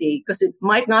moment of the day, because it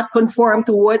might not conform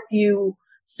to what you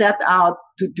set out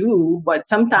to do, but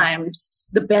sometimes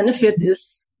the benefit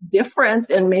is different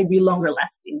and maybe longer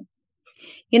lasting.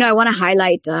 You know, I want to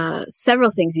highlight several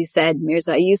things you said,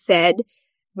 Mirza. You said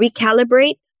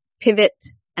recalibrate, pivot,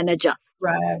 and adjust.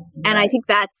 Right. And I think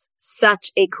that's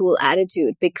such a cool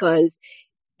attitude, because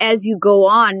as you go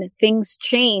on, things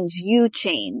change, you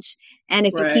change. And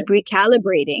if you keep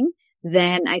recalibrating,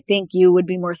 then I think you would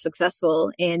be more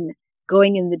successful in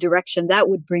going in the direction that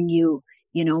would bring you,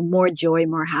 more joy,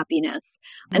 more happiness.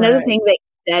 Another thing that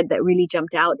you said that really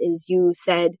jumped out is you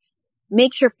said,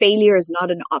 make sure failure is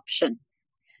not an option.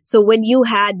 So when you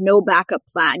had no backup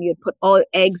plan, you had put all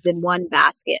eggs in one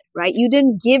basket, right? You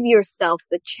didn't give yourself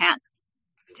the chance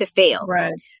to fail,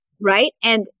 right?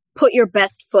 And put your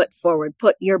best foot forward,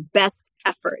 put your best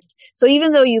effort. So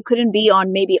even though you couldn't be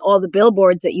on maybe all the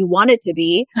billboards that you wanted to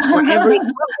be or every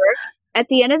cover, at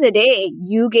the end of the day,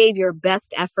 you gave your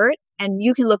best effort, and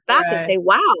you can look back and say,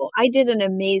 wow, I did an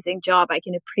amazing job. I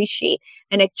can appreciate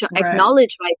and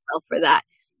acknowledge myself for that.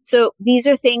 So these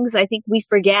are things I think we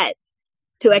forget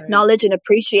to acknowledge and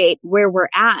appreciate where we're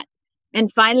at.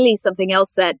 And finally, something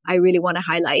else that I really want to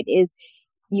highlight is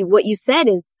what you said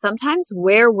is sometimes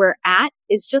where we're at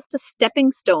is just a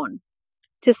stepping stone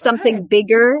to something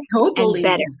bigger and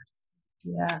better.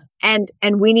 Yeah. And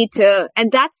we need to,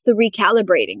 and that's the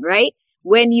recalibrating, right?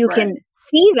 When you can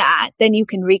see that, then you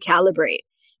can recalibrate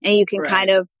and you can kind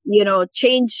of,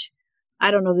 change,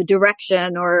 the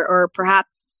direction or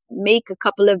perhaps make a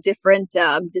couple of different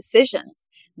decisions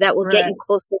that will get you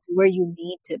closer to where you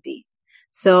need to be.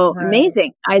 So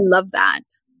amazing. I love that.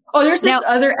 Oh, there's this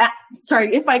other,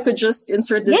 sorry, if I could just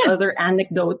insert this other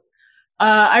anecdote.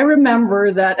 I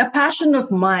remember that a passion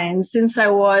of mine since I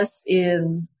was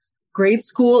in grade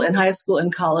school and high school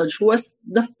and college was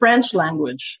the French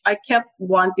language. I kept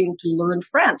wanting to learn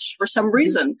French for some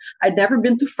reason. I'd never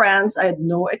been to France. I had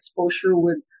no exposure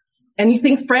with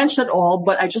anything French at all,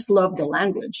 but I just loved the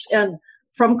language. And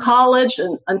from college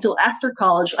and until after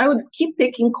college, I would keep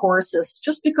taking courses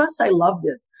just because I loved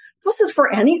it. It wasn't for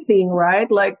anything,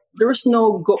 right? Like there was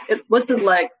it wasn't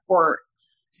like for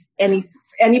any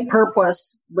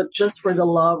purpose, but just for the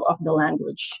love of the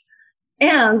language.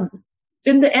 And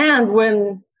in the end,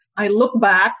 when I look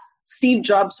back, Steve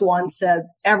Jobs once said,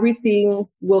 everything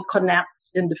will connect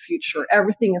in the future.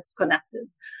 Everything is connected.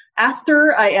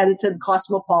 After I edited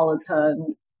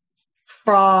Cosmopolitan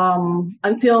from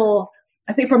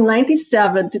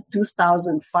 97 to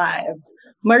 2005,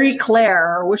 Marie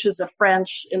Claire, which is a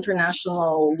French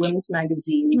international women's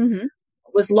magazine,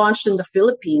 was launched in the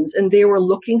Philippines, and they were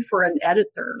looking for an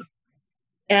editor.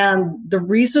 And the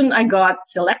reason I got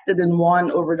selected in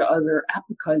one over the other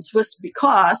applicants was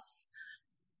because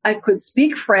I could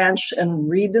speak French and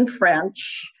read in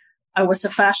French. I was a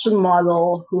fashion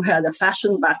model who had a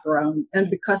fashion background, and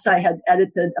because I had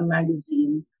edited a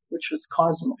magazine, which was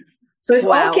Cosmo. So it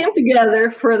all came together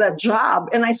for that job.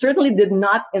 And I certainly did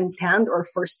not intend or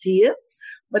foresee it,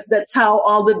 but that's how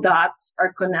all the dots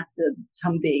are connected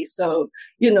someday. So,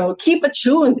 keep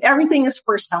attuned. Everything is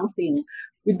for something.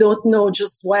 We don't know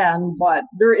just when, but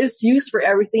there is use for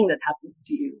everything that happens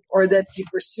to you or that you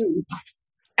pursue.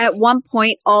 At one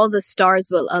point, all the stars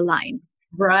will align.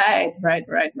 Right.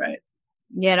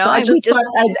 You know, So I just thought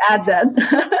I'd add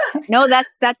that. No,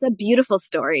 that's a beautiful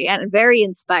story and very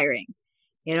inspiring.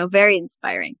 You know, very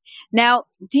inspiring. Now,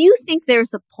 do you think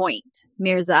there's a point,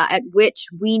 Mirza, at which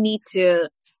we need to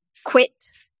quit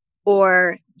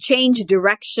or change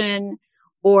direction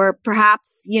or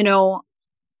perhaps, you know,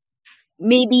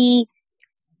 maybe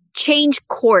change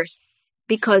course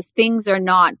because things are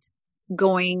not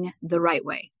going the right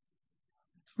way?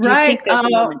 Do you think there's a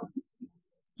moment?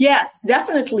 Yes,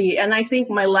 definitely. And I think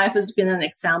my life has been an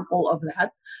example of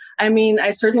that. I mean, I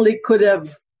certainly could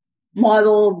have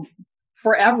modeled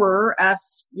forever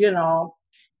as, you know,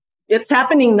 it's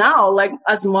happening now, like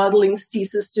as modeling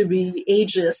ceases to be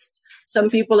ageist. Some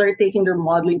people are taking their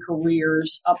modeling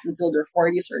careers up until their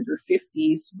 40s or their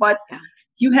 50s. But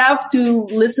you have to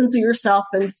listen to yourself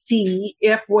and see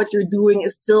if what you're doing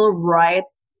is still right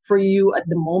for you at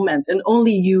the moment. And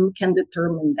only you can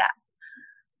determine that.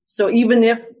 So even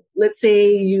if, let's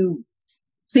say, you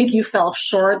think you fell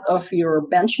short of your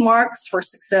benchmarks for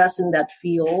success in that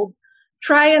field,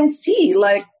 try and see,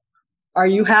 like, are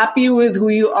you happy with who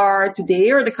you are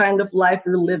today or the kind of life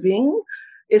you're living?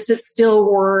 Is it still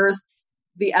worth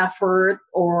the effort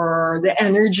or the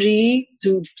energy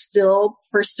to still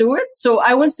pursue it? So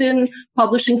I was in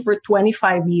publishing for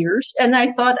 25 years and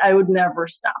I thought I would never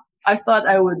stop. I thought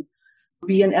I would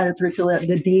be an editor till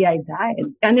the day I died.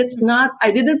 And it's not,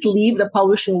 I didn't leave the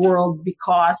publishing world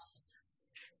because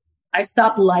I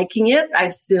stopped liking it. I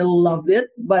still loved it,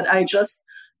 but I just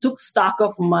took stock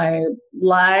of my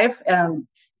life and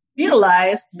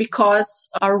realized, because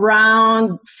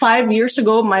around 5 years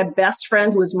ago, my best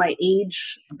friend, who was my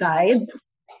age, died.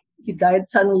 He died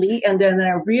suddenly. And then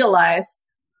I realized,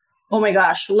 oh my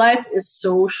gosh, life is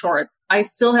so short. I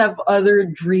still have other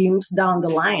dreams down the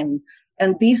line.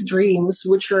 And these dreams,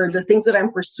 which are the things that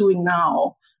I'm pursuing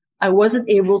now, I wasn't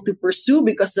able to pursue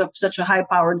because of such a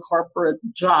high-powered corporate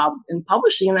job in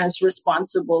publishing. And I was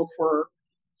responsible for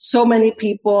so many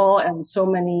people and so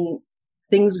many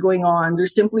things going on. There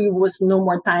simply was no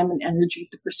more time and energy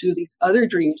to pursue these other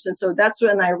dreams. And so that's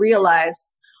when I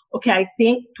realized, okay, I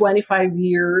think 25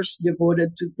 years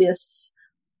devoted to this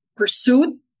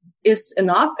pursuit is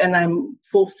enough and I'm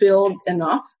fulfilled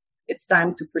enough. It's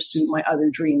time to pursue my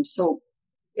other dreams. So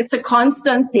it's a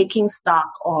constant taking stock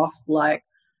of, like,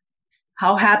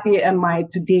 how happy am I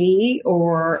today?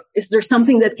 Or is there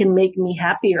something that can make me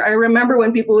happier? I remember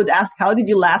when people would ask, how did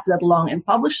you last that long in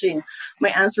publishing? My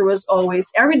answer was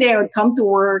always, every day I would come to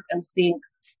work and think,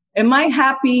 am I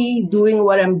happy doing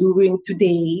what I'm doing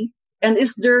today? And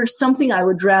is there something I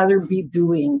would rather be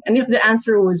doing? And if the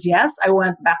answer was yes, I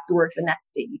went back to work the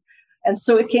next day. And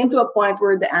so it came to a point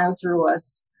where the answer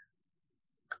was,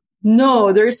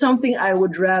 no, there's something I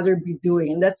would rather be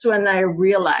doing. And that's when I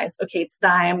realized, okay, it's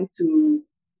time to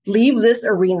leave this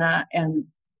arena and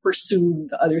pursue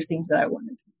the other things that I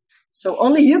wanted to. So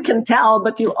only you can tell,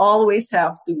 but you'll always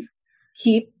have to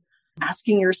keep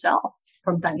asking yourself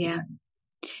from time to time.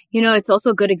 You know, it's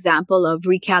also a good example of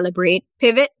recalibrate,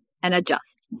 pivot, and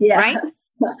adjust, right?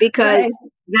 Because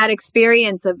that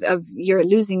experience of your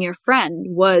losing your friend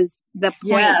was the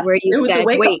point where you said,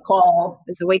 wait, it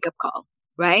was a wake-up call.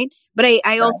 Right. But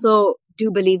I also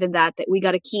do believe in that we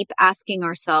got to keep asking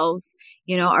ourselves,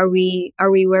 you know, are we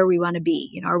where we want to be?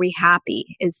 You know, are we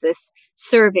happy? Is this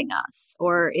serving us?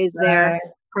 Or is there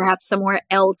perhaps somewhere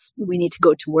else we need to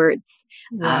go towards?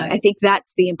 I think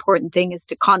that's the important thing, is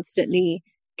to constantly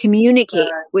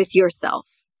communicate with yourself.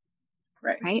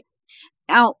 Right.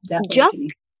 Now,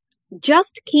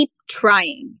 just keep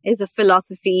trying is a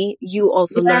philosophy you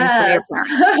also learned from your parents.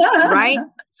 Right.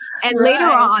 And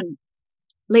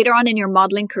Later on in your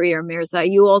modeling career, Mirza,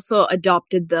 you also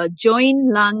adopted the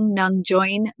join lang nang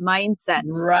join mindset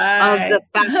of the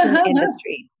fashion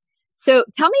industry. So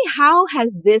tell me, how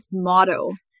has this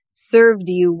motto served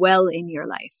you well in your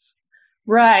life?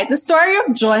 Right. The story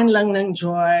of join lang nang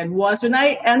join was when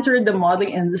I entered the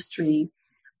modeling industry,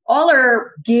 all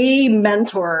our gay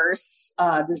mentors,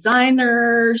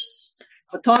 designers,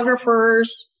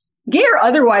 photographers, gay or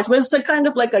otherwise, but it's kind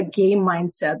of like a gay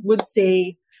mindset, would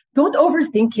say, don't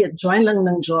overthink it. Join lang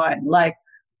nang join. Like,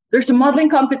 there's a modeling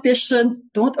competition.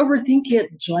 Don't overthink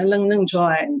it. Join lang nang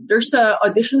join. There's a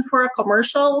audition for a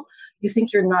commercial. You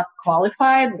think you're not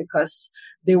qualified because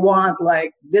they want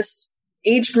like this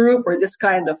age group or this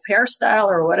kind of hairstyle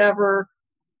or whatever.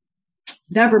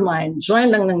 Never mind. Join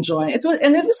lang nang join. It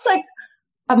was like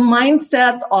a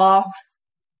mindset of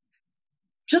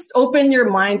just open your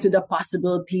mind to the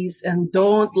possibilities and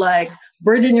don't like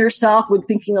burden yourself with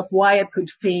thinking of why it could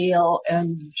fail,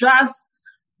 and just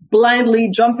blindly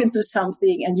jump into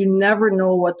something and you never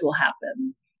know what will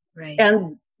happen. Right.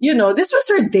 And, this was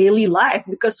our daily life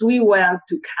because we went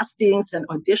to castings and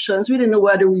auditions. We didn't know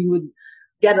whether we would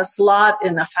get a slot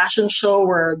in a fashion show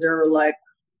where there were like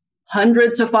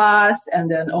hundreds of us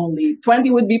and then only 20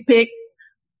 would be picked.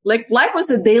 Like life was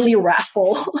a daily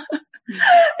raffle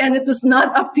and it was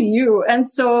not up to you. And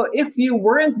so if you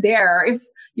weren't there, if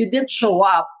you didn't show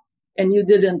up and you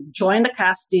didn't join the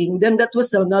casting, then that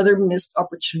was another missed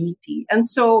opportunity. And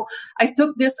so I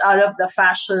took this out of the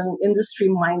fashion industry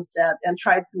mindset and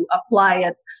tried to apply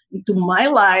it into my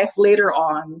life later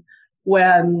on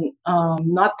when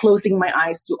not closing my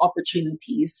eyes to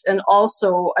opportunities, and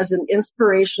also as an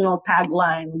inspirational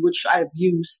tagline, which I've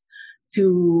used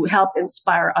to help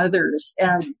inspire others.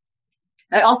 And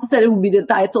I also said it would be the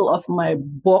title of my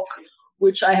book,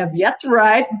 which I have yet to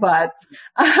write, but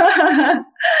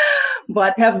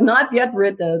have not yet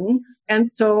written. And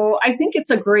so I think it's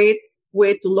a great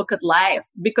way to look at life,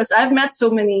 because I've met so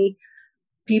many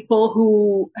people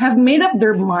who have made up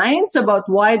their minds about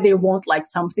why they won't like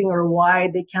something or why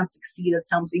they can't succeed at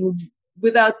something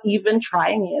without even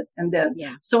trying it. And then,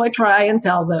 so I try and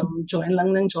tell them, join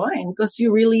lang ng join, because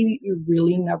you really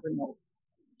never know.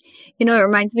 It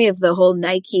reminds me of the whole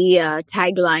Nike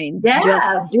tagline. Yes.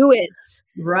 Just do it.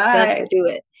 Right. Just do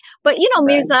it. But,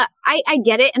 Mirza, I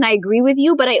get it and I agree with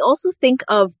you, but I also think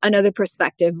of another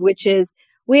perspective, which is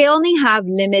we only have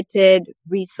limited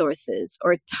resources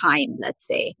or time, let's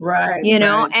say. Right.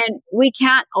 And we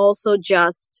can't also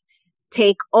just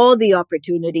take all the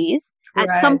opportunities. At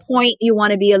some point, you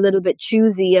want to be a little bit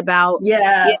choosy about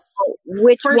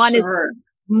which one is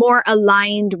more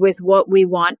aligned with what we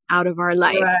want out of our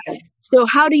life. Right. So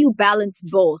how do you balance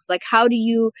both? Like, how do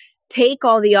you take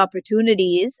all the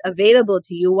opportunities available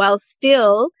to you while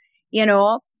still,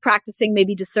 practicing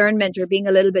maybe discernment or being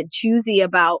a little bit choosy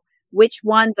about which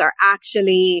ones are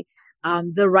actually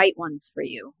the right ones for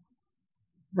you?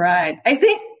 Right. I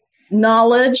think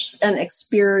knowledge and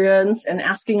experience and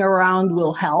asking around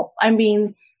will help. I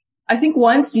mean, I think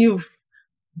once you've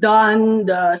done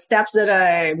the steps that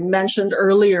I mentioned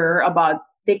earlier about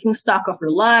taking stock of your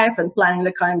life and planning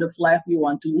the kind of life you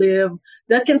want to live,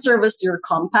 that can serve as your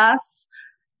compass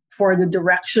for the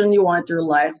direction you want your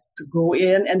life to go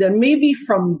in. And then maybe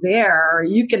from there,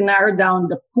 you can narrow down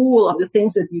the pool of the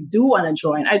things that you do want to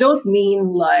join. I don't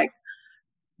mean like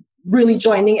really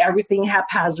joining everything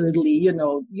haphazardly.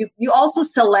 You also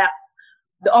select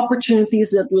the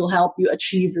opportunities that will help you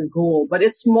achieve your goal. But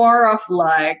it's more of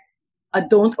like a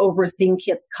don't overthink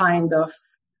it kind of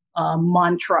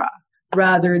mantra,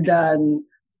 rather than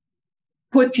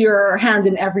put your hand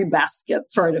in every basket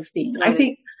sort of thing. I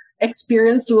think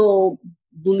experience will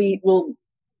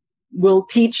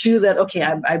teach you that, okay,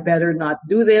 I better not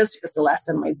do this because the last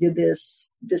time I did this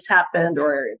happened,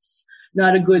 or it's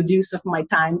not a good use of my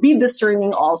time. Be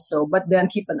discerning also, but then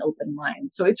keep an open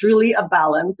mind. So it's really a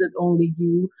balance that only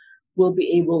you will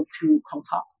be able to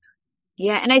concoct.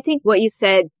 Yeah. And I think what you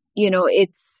said,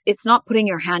 it's not putting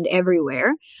your hand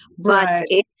everywhere, but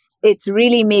it's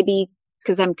really maybe,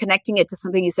 because I'm connecting it to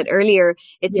something you said earlier,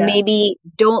 it's maybe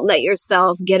don't let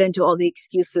yourself get into all the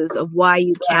excuses of why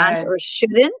you can't or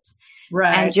shouldn't,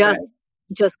 and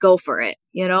just go for it,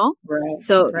 Right.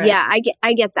 So I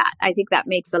get that. I think that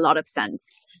makes a lot of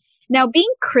sense. Now, being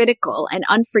critical and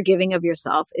unforgiving of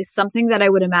yourself is something that I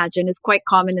would imagine is quite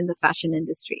common in the fashion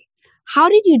industry. How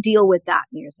did you deal with that,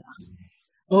 Mirza?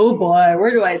 Oh boy,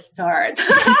 where do I start?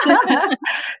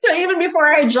 So even before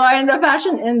I joined the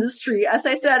fashion industry, as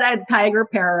I said, I had tiger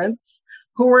parents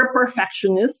who were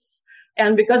perfectionists.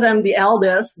 And because I'm the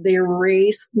eldest, they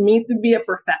raised me to be a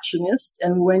perfectionist.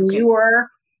 And when you are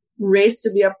raised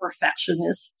to be a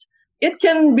perfectionist, it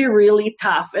can be really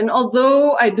tough. And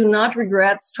although I do not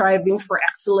regret striving for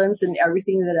excellence in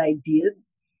everything that I did,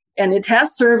 and it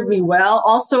has served me well,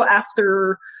 also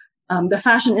after the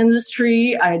fashion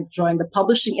industry, I joined the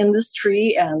publishing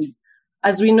industry. And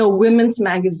as we know, women's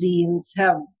magazines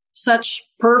have such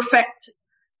perfect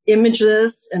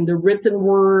images, and the written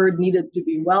word needed to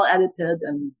be well edited,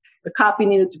 and the copy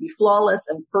needed to be flawless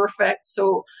and perfect.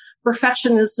 So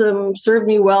perfectionism served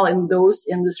me well in those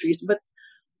industries. But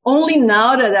only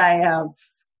now that I have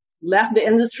left the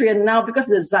industry, and now because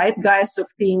the zeitgeist of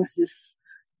things is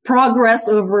progress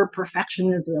over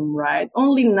perfectionism, right?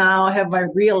 Only now have I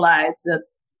realized that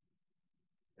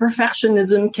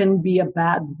perfectionism can be a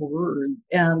bad word,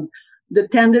 and the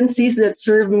tendencies that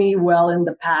served me well in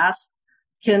the past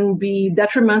can be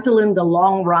detrimental in the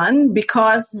long run,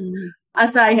 because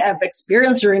as I have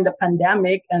experienced during the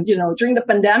pandemic. And, during the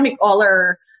pandemic, all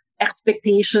our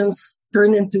expectations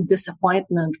turned into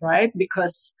disappointment, right?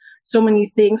 Because so many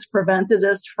things prevented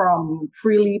us from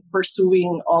freely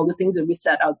pursuing all the things that we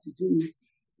set out to do.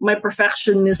 My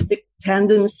perfectionistic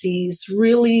tendencies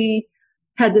really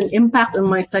had an impact on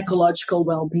my psychological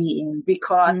well-being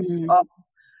because of,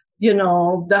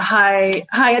 the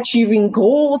high achieving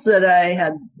goals that I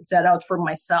had set out for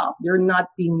myself. They're not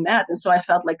being met. And so I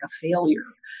felt like a failure.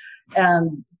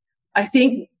 And I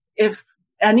think if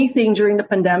anything during the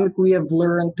pandemic, we have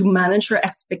learned to manage our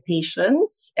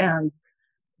expectations and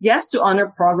yes, to honor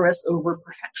progress over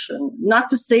perfection. Not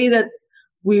to say that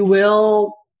we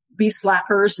will be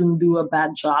slackers and do a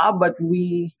bad job, but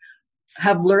we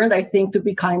have learned, I think, to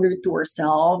be kinder to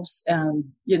ourselves and,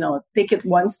 take it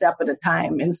one step at a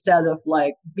time instead of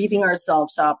like beating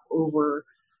ourselves up over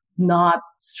not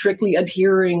strictly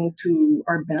adhering to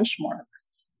our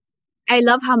benchmarks. I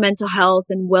love how mental health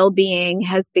and well-being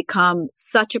has become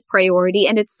such a priority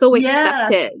and it's so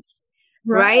accepted.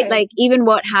 Right? Like even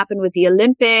what happened with the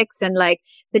Olympics and like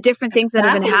the different things that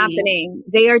have been happening,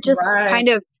 they are just kind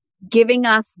of giving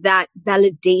us that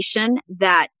validation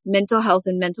that mental health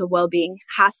and mental well-being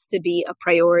has to be a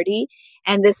priority.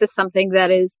 And this is something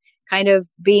that is kind of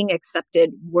being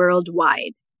accepted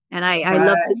worldwide. And I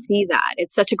love to see that.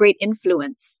 It's such a great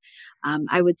influence,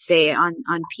 I would say, on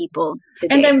people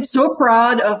today. And I'm so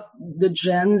proud of the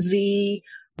Gen Z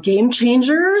game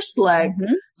changers like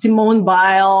Simone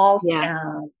Biles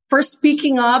for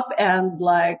speaking up and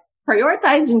like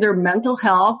prioritizing their mental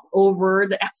health over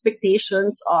the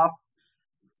expectations of,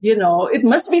 it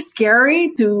must be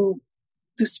scary to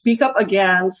speak up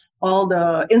against all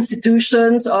the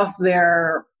institutions of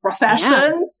their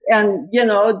professions and,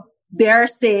 dare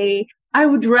say, I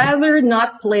would rather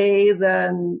not play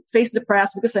than face the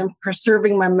press because I'm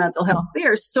preserving my mental health. They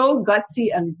are so gutsy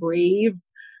and brave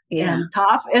and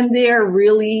tough, and they are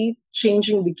really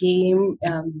changing the game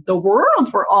and the world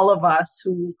for all of us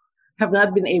who have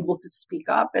not been able to speak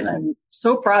up. And I'm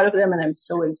so proud of them and I'm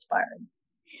so inspired.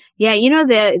 Yeah,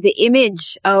 the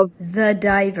image of the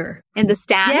diver in the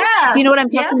stands. Yes, do you know what I'm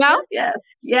talking about? Yes.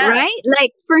 Right?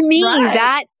 Like for me,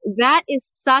 that is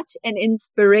such an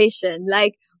inspiration.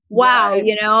 Like, wow,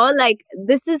 like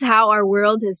this is how our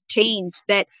world has changed,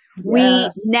 that we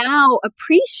now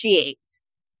appreciate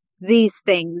these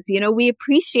things. We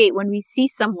appreciate when we see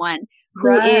someone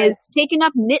who is taking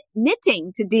up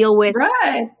knitting to deal with,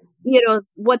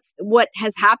 what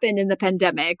has happened in the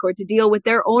pandemic or to deal with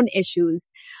their own issues.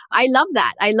 I love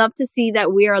that. I love to see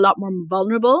that we are a lot more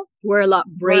vulnerable. We're a lot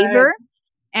braver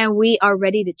and we are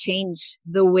ready to change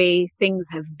the way things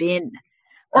have been.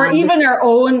 Or even our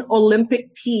own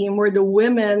Olympic team where the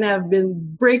women have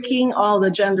been breaking all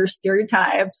the gender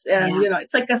stereotypes. And,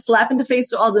 it's like a slap in the face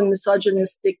to all the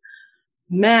misogynistic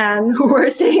men who are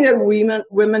saying that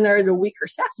women are the weaker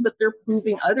sex, but they're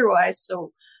proving otherwise.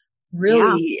 So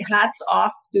really hats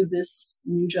off to this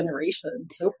new generation.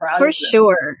 So proud for of them.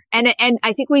 Sure. And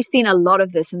I think we've seen a lot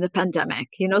of this in the pandemic,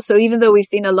 so even though we've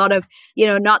seen a lot of,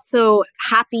 not so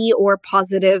happy or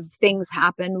positive things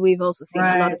happen, we've also seen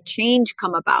a lot of change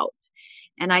come about.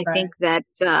 And I think that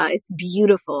it's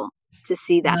beautiful to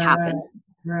see that happen.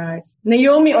 Right.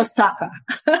 Naomi Osaka.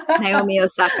 Naomi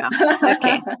Osaka.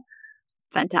 Okay.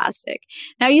 Fantastic.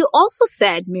 Now you also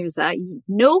said, Mirza,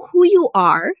 know who you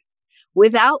are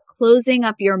without closing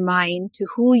up your mind to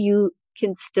who you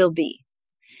can still be.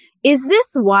 Is this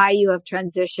why you have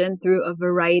transitioned through a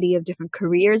variety of different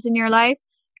careers in your life?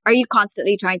 Are you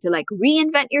constantly trying to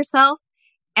reinvent yourself?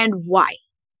 And why?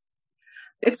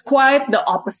 It's quite the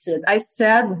opposite. I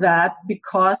said that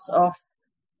because of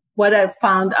what I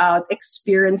found out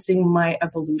experiencing my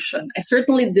evolution. I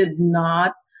certainly did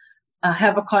not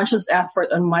have a conscious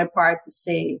effort on my part to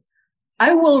say,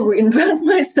 I will reinvent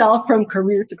myself from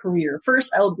career to career.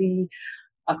 First, I'll be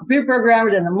a computer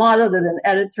programmer, then a model, then an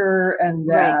editor, and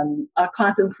then a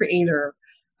content creator.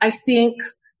 I think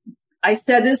I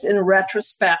said this in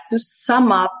retrospect to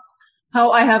sum up how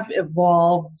I have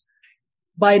evolved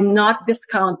by not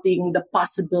discounting the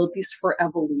possibilities for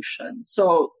evolution.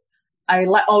 So I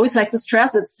always like to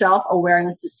stress that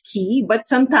self-awareness is key, but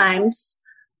sometimes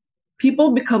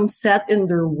people become set in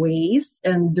their ways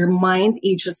and their mind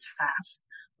ages fast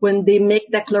when they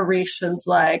make declarations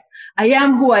like, I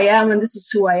am who I am and this is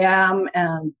who I am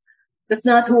and that's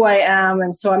not who I am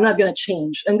and so I'm not going to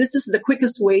change. And this is the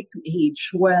quickest way to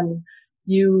age when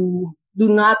you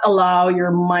do not allow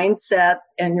your mindset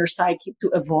and your psyche to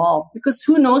evolve because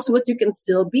who knows what you can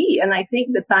still be. And I think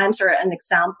the times are an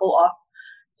example of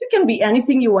you can be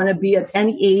anything you want to be at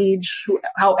any age,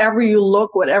 however you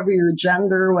look, whatever your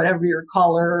gender, whatever your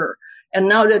color. And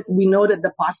now that we know that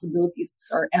the possibilities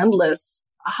are endless,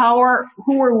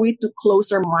 who are we to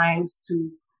close our minds to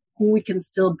who we can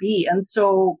still be? And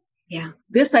so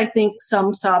this, I think,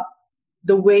 sums up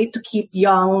the way to keep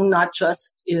young, not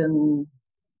just in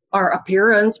our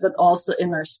appearance, but also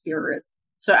in our spirit.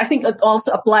 So I think it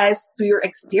also applies to your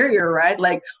exterior, right?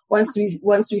 Like once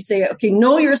we say, okay,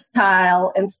 know your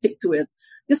style and stick to it.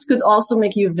 This could also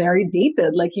make you very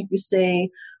dated. Like if you say,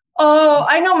 oh,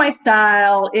 I know my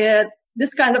style. It's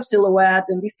this kind of silhouette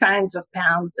and these kinds of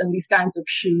pants and these kinds of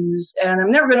shoes. And I'm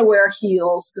never going to wear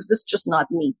heels because this is just not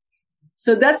me.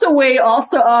 So that's a way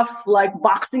also of like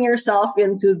boxing yourself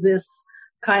into this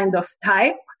kind of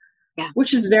type,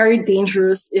 which is very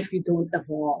dangerous if you don't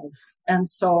evolve. And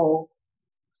so,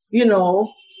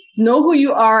 know who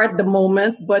you are at the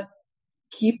moment, but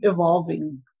keep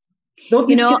evolving. Don't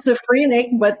be schizophrenic,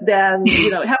 but then,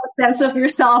 have a sense of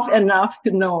yourself enough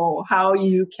to know how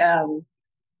you can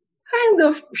kind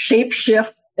of shape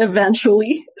shift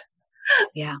eventually.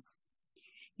 Yeah.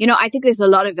 I think there's a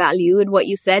lot of value in what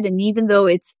you said. And even though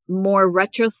it's more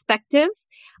retrospective,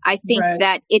 I think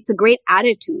that it's a great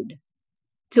attitude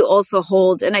to also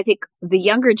hold. And I think the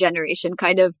younger generation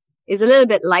kind of is a little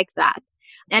bit like that.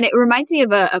 And it reminds me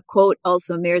of a quote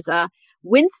also, Mirza.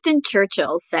 Winston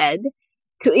Churchill said,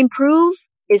 to improve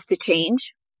is to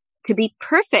change. To be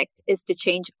perfect is to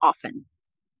change often.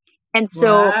 And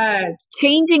so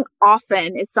changing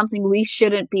often is something we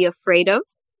shouldn't be afraid of.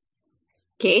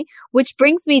 Okay. Which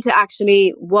brings me to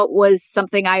actually what was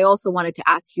something I also wanted to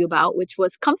ask you about, which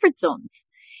was comfort zones.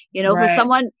 For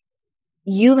someone,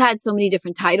 you've had so many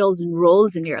different titles and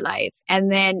roles in your life.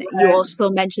 And then you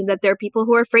also mentioned that there are people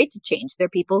who are afraid to change. There are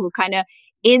people who kind of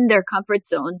in their comfort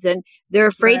zones and they're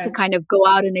afraid to kind of go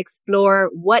out and explore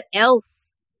what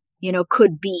else,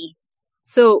 could be.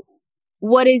 So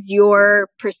what is your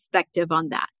perspective on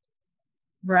that?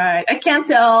 Right. I can't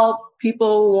tell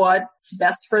people what's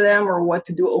best for them or what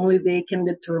to do. Only they can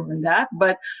determine that.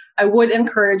 But I would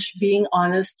encourage being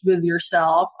honest with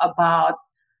yourself about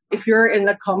if you're in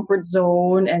a comfort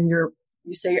zone and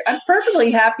you say, I'm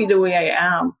perfectly happy the way I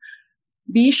am.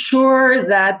 Be sure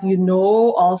that you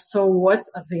know also what's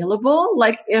available.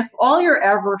 Like if all you're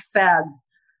ever fed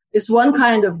is one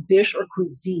kind of dish or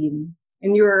cuisine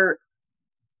and you're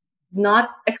not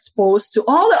exposed to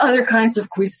all the other kinds of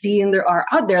cuisine there are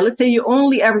out there. Let's say you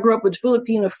only ever grew up with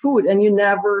Filipino food and you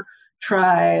never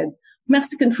tried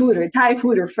Mexican food or Thai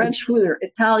food or French food or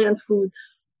Italian food.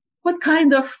 What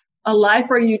kind of a life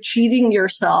are you cheating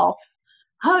yourself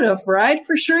out of, right?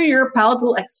 For sure, your palate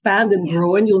will expand and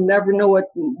grow and you'll never know what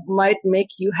might make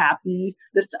you happy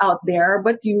that's out there,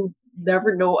 but you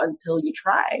never know until you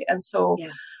try. And so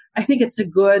I think it's a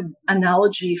good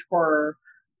analogy for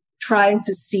trying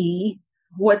to see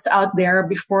what's out there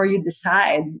before you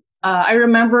decide. I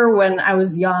remember when I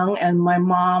was young and my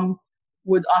mom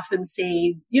would often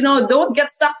say, don't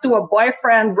get stuck to a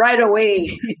boyfriend right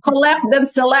away. Collect then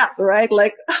select, right?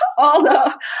 Like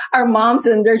our moms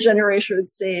in their generation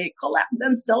would say, collect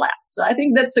then select. So I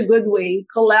think that's a good way.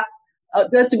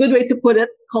 That's a good way to put it.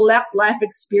 Collect life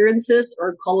experiences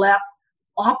or collect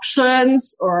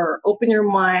options or open your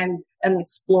mind and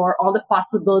explore all the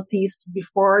possibilities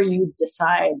before you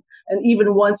decide. And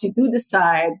even once you do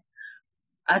decide,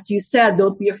 as you said,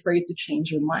 don't be afraid to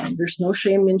change your mind. There's no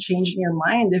shame in changing your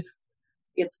mind if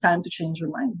it's time to change your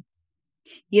mind.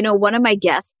 One of my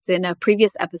guests in a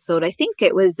previous episode, I think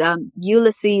it was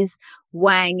Ulysses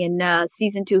Wang in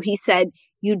season 2, he said,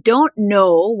 you don't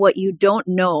know what you don't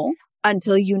know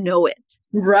until you know it.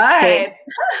 Right. Okay.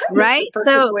 Right.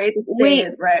 So way to say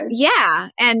it, right. Yeah.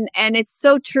 And it's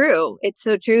so true. It's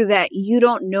so true that you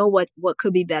don't know what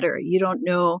could be better. You don't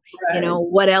know,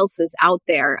 what else is out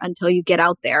there until you get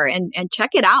out there and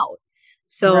check it out.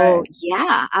 So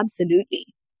yeah, absolutely.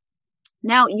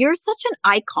 Now you're such an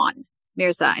icon,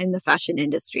 Mirza, in the fashion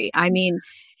industry. I mean,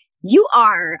 you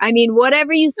are. I mean,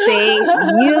 whatever you say,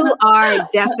 you are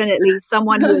definitely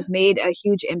someone who has made a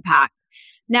huge impact.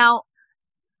 Now,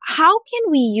 how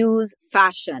can we use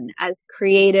fashion as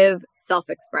creative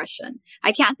self-expression?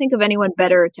 I can't think of anyone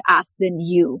better to ask than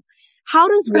you. How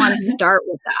does one start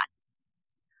with that?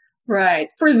 Right.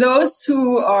 For those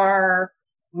who are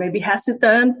maybe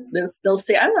hesitant, they'll still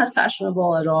say, I'm not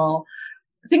fashionable at all.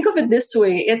 Think of it this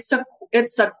way. It's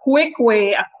a quick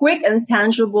way, a quick and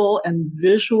tangible and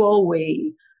visual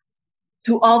way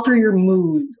to alter your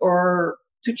mood or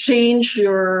to change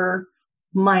your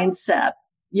mindset.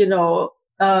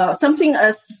 Something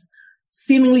as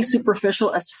seemingly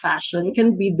superficial as fashion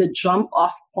can be the jump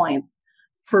off point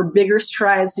for bigger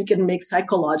strides you can make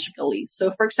psychologically.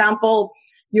 So for example,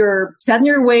 you're set in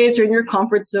your ways, you're in your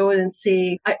comfort zone and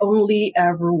say, I only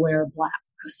ever wear black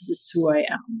because this is who I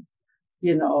am.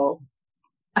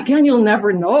 Again, you'll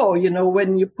never know,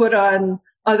 when you put on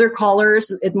other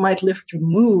colors, it might lift your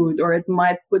mood or it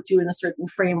might put you in a certain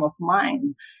frame of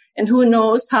mind. And who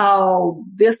knows how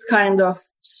this kind of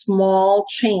small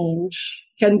change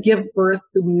can give birth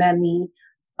to many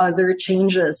other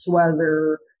changes,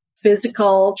 whether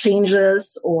physical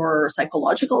changes or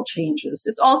psychological changes.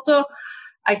 It's also,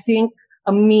 I think,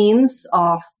 a means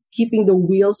of keeping the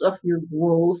wheels of your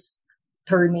growth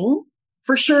turning.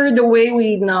 For sure, the way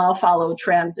we now follow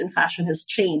trends in fashion has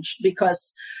changed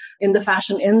because in the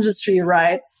fashion industry,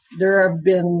 right, there have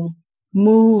been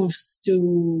moves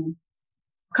to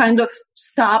kind of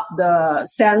stop the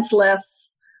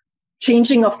senseless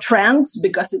changing of trends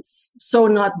because it's so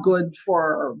not good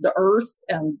for the earth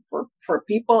and for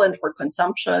people and for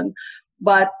consumption.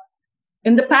 But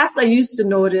in the past, I used to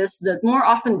notice that more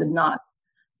often than not,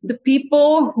 the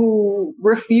people who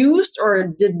refused or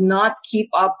did not keep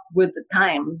up with the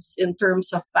times in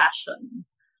terms of fashion.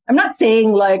 I'm not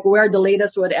saying like wear the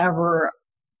latest whatever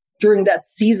during that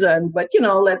season, but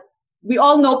we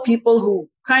all know people who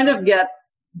kind of get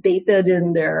dated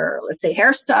in their, let's say,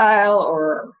 hairstyle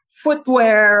or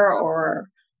footwear or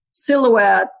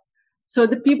silhouette. So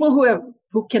the people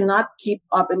who cannot keep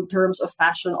up in terms of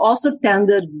fashion also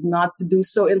tended not to do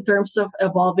so in terms of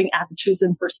evolving attitudes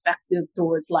and perspective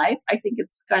towards life. I think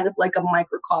it's kind of like a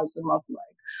microcosm of like,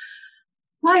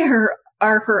 why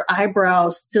are her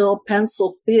eyebrows still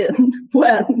pencil thin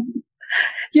when,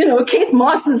 Kate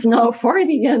Moss is now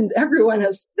 40 and everyone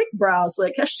has thick brows?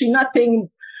 Like, has she not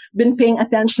been paying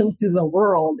attention to the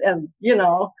world? And,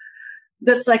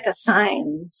 that's like a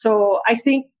sign. So I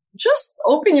think just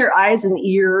open your eyes and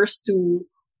ears to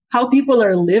how people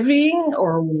are living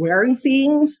or wearing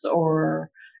things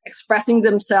or expressing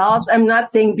themselves. I'm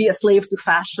not saying be a slave to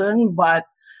fashion, but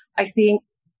I think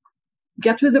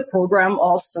get with the program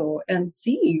also and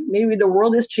see maybe the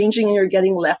world is changing and you're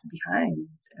getting left behind.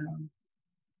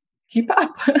 Keep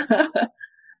up.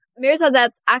 Mirza,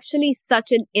 that's actually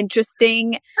such an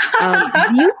interesting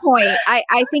viewpoint.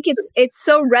 I think it's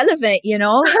so relevant,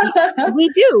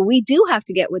 We do have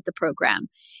to get with the program,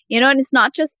 and it's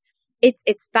not just,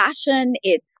 it's fashion,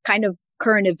 it's kind of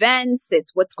current events,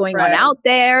 it's what's going on out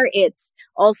there. It's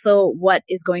also what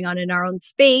is going on in our own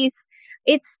space.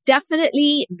 It's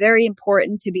definitely very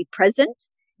important to be present.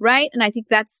 Right. And I think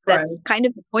that's kind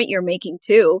of the point you're making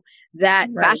too, that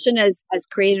fashion as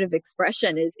creative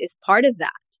expression is part of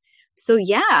that. So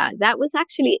yeah, that was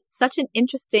actually such an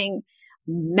interesting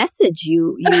message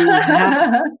you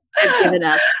have given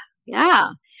us. Yeah.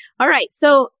 All right.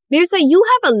 So Mirza, you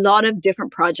have a lot of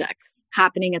different projects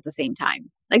happening at the same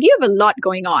time. Like you have a lot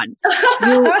going on.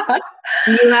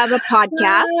 You have a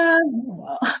podcast,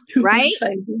 right?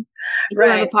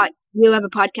 You have a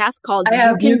podcast called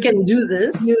You Can Do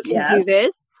This. You Can Do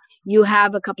This. You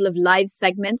have a couple of live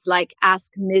segments like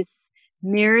Ask Miss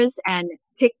Mirz and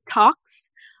TikToks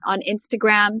on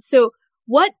Instagram. So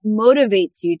what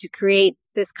motivates you to create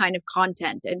this kind of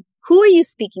content? And who are you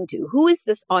speaking to? Who is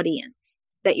this audience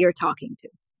that you're talking to?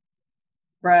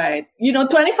 Right.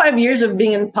 25 years of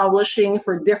being in publishing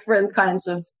for different kinds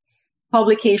of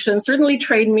publications certainly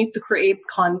trained me to create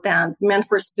content meant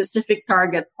for specific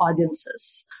target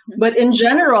audiences. Mm-hmm. But in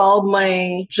general,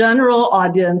 my general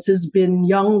audience has been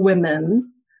young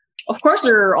women. Of course,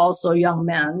 there are also young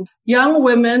men. Young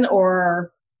women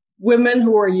or women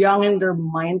who are young in their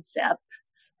mindset.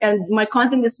 And my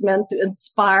content is meant to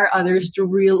inspire others to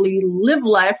really live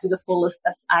life to the fullest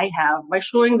as I have by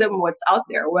showing them what's out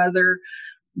there, whether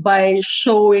by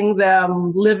showing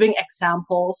them living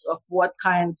examples of what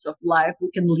kinds of life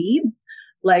we can lead.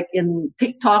 Like in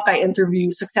TikTok, I interview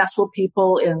successful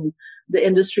people in the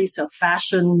industries of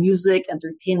fashion, music,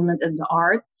 entertainment, and the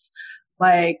arts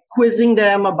by quizzing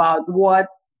them about what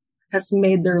has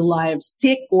made their lives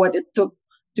tick, what it took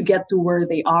to get to where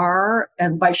they are,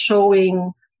 and by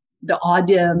showing the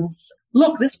audience,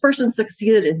 look, this person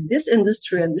succeeded in this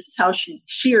industry and this is how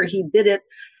she or he did it,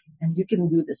 and you can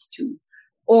do this too.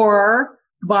 Or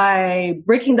by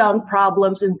breaking down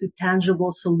problems into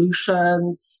tangible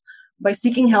solutions, by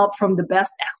seeking help from the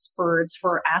best experts.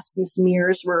 For Ask Miss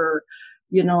Mirz, where,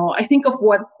 I think of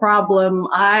what problem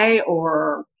I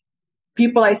or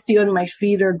people I see on my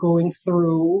feed are going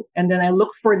through, and then I look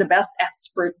for the best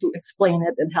expert to explain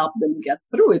it and help them get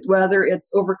through it, whether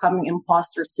it's overcoming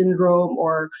imposter syndrome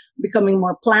or becoming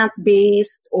more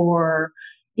plant-based or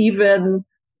even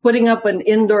putting up an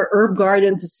indoor herb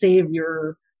garden to save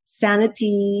your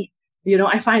sanity.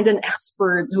 I find an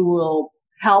expert who will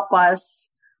help us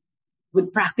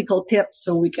with practical tips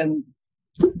so we can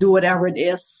do whatever it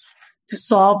is to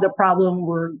solve the problem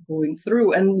we're going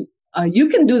through. And You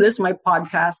Can Do This, my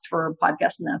podcast for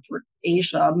Podcast Network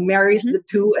Asia, marries the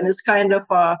two, and is kind of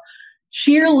a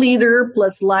cheerleader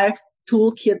plus life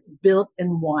toolkit built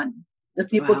in one that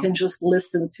people can just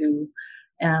listen to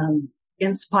and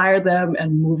inspire them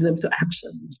and move them to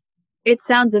action. It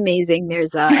sounds amazing,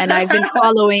 Mirza. And I've been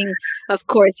following, of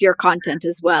course, your content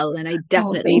as well. And I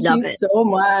definitely love it. Thank you so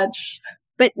much.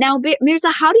 But now,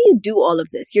 Mirza, how do you do all of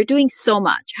this? You're doing so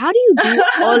much. How do you do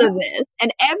all of this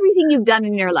and everything you've done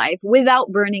in your life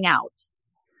without burning out?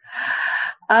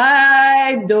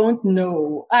 I don't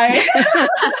know.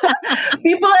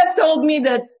 People have told me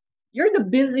that you're the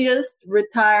busiest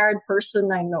retired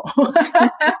person I know.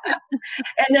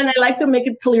 And then I like to make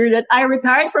it clear that I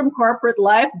retired from corporate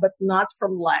life, but not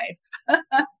from life.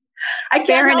 I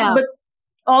can't help but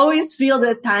always feel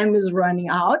that time is running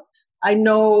out. I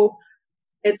know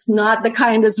it's not the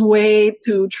kindest way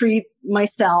to treat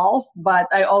myself, but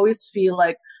I always feel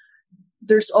like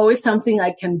there's always something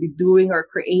I can be doing or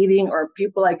creating or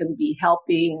people I can be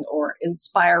helping or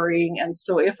inspiring. And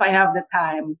so if I have the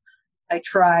time, I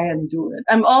try and do it.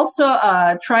 I'm also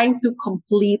trying to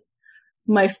complete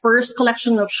my first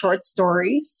collection of short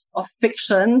stories of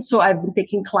fiction. So I've been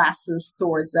taking classes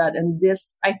towards that. And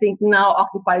this, I think, now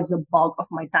occupies the bulk of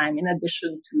my time in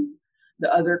addition to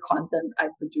the other content I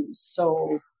produce.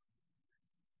 So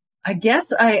I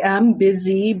guess I am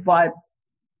busy, but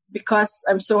because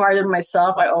I'm so hard on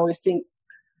myself, I always think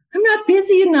I'm not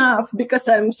busy enough because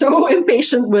I'm so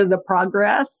impatient with the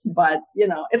progress. But,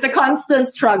 it's a constant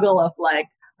struggle of like,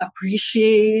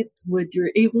 appreciate what you're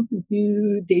able to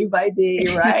do day by day,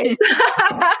 right?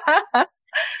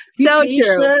 So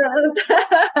true.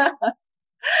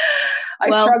 I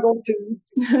struggle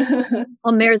too.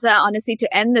 Well, Mirza, honestly,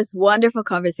 to end this wonderful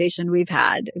conversation we've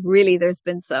had, really, there's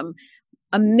been some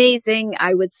amazing,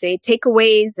 I would say,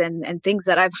 takeaways and things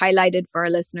that I've highlighted for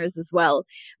our listeners as well.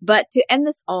 But to end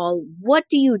this all, what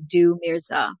do you do,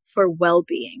 Mirza, for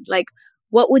well-being? Like,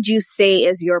 what would you say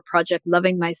is your Project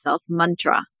Loving Myself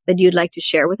mantra that you'd like to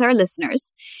share with our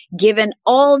listeners? Given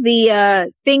all the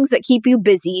things that keep you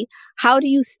busy, how do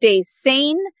you stay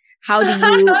sane? How do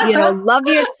you, love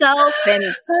yourself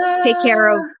and take care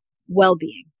of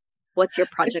well-being? What's your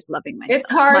Project Loving Myself? It's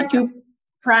hard to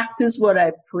practice what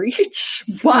I preach,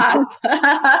 but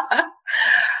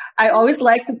I always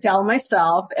like to tell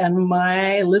myself and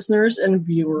my listeners and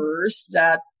viewers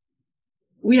that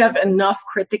we have enough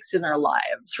critics in our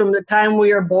lives. From the time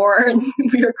we are born,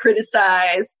 we are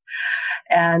criticized.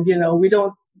 And, we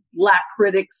don't lack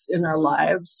critics in our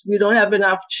lives. We don't have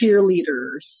enough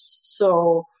cheerleaders.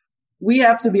 So we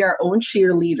have to be our own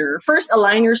cheerleader. First,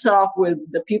 align yourself with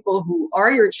the people who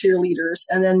are your cheerleaders,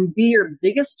 and then be your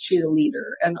biggest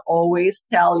cheerleader. And always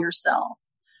tell yourself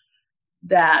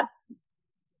that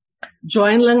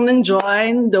join lang ng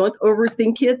join. Don't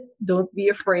overthink it. Don't be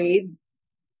afraid.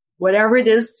 Whatever it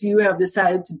is you have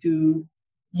decided to do,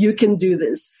 you can do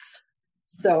this.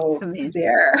 So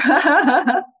there.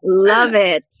 Love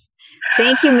it.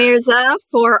 Thank you, Mirza,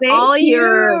 for all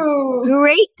your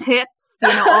great tips,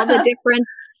 all the different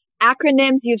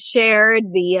acronyms you've shared,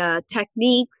 the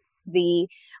techniques,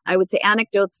 I would say,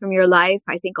 anecdotes from your life.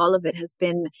 I think all of it has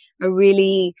been a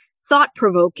really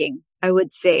thought-provoking, I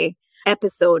would say,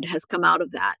 episode has come out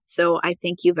of that. So I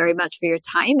thank you very much for your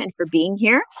time and for being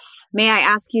here. May I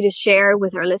ask you to share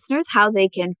with our listeners how they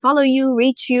can follow you,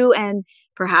 reach you, and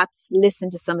perhaps listen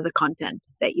to some of the content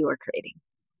that you are creating?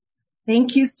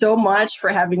 Thank you so much for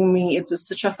having me. It was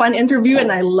such a fun interview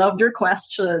and I loved your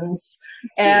questions.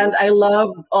 And I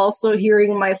loved also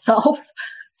hearing myself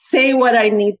say what I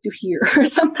need to hear.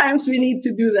 Sometimes we need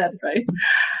to do that,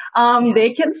 right?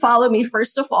 They can follow me.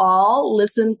 First of all,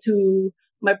 listen to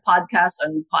my podcast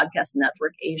on Podcast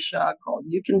Network Asia called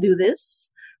You Can Do This.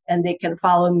 And they can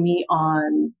follow me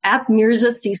on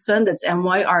 @MirzaSison. That's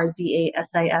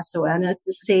MYRZASISON. And it's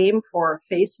the same for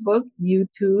Facebook,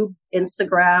 YouTube,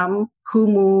 Instagram,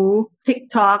 Kumu,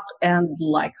 TikTok, and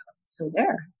Like. So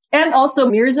there. And also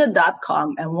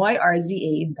Mirza.com,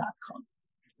 MYRZA.com.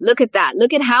 Look at that.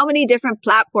 Look at how many different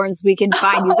platforms we can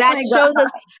find you. That shows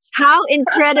us how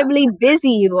incredibly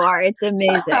busy you are. It's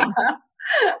amazing.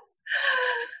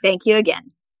 Thank you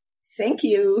again. Thank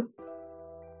you.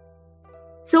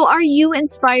 So are you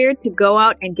inspired to go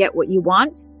out and get what you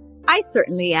want? I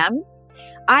certainly am.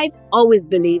 I've always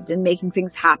believed in making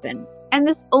things happen, and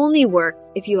this only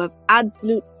works if you have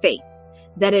absolute faith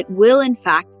that it will in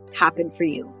fact happen for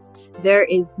you. There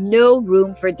is no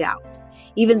room for doubt.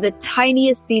 Even the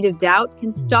tiniest seed of doubt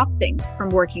can stop things from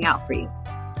working out for you.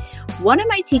 One of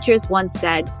my teachers once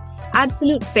said,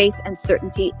 Absolute faith and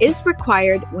certainty is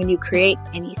required when you create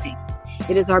anything.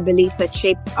 It is our belief that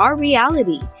shapes our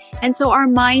reality, and so our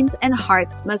minds and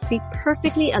hearts must be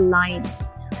perfectly aligned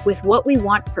with what we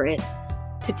want for it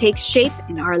to take shape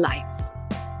in our life.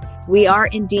 We are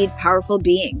indeed powerful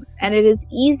beings, and it is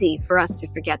easy for us to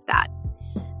forget that.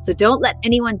 So don't let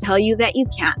anyone tell you that you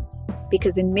can't,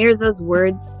 because in Mirza's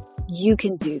words, you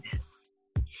can do this.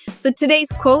 So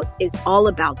today's quote is all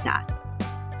about that.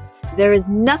 There is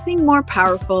nothing more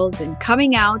powerful than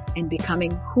coming out and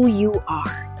becoming who you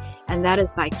are. And that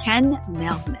is by Ken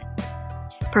Mehlman.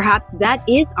 Perhaps that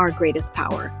is our greatest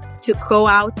power, to go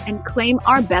out and claim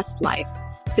our best life,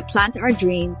 to plant our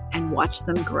dreams and watch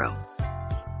them grow.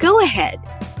 Go ahead,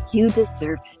 you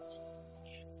deserve it.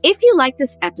 If you like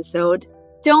this episode,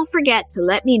 don't forget to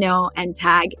let me know and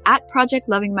tag at Project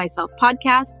Loving Myself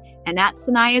Podcast and at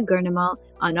Sanaya Gurnamal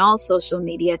on all social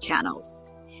media channels.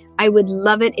 I would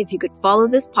love it if you could follow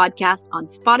this podcast on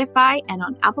Spotify and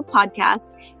on Apple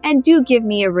Podcasts, and do give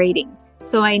me a rating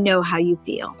so I know how you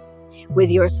feel. With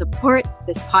your support,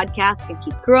 this podcast can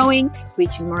keep growing,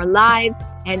 reaching more lives,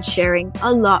 and sharing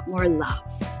a lot more love.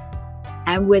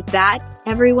 And with that,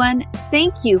 everyone,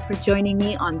 thank you for joining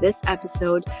me on this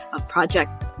episode of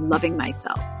Project Loving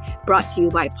Myself, brought to you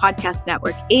by Podcast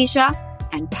Network Asia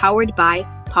and powered by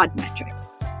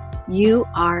Podmetrics. You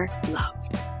are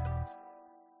loved.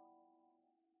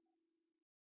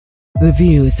 The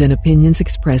views and opinions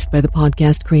expressed by the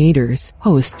podcast creators,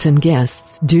 hosts, and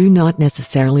guests do not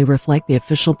necessarily reflect the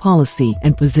official policy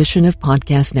and position of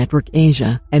Podcast Network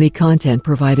Asia. Any content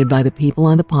provided by the people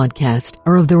on the podcast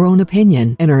are of their own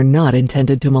opinion and are not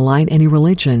intended to malign any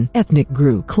religion, ethnic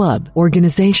group, club,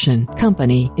 organization,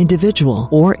 company, individual,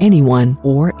 or anyone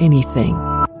or anything.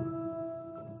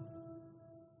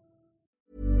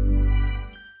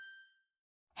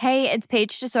 Hey, it's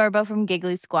Paige DeSorbo from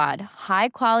Giggly Squad. High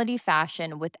quality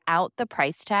fashion without the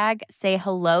price tag. Say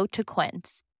hello to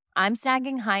Quince. I'm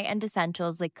snagging high-end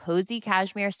essentials like cozy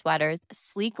cashmere sweaters,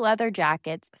 sleek leather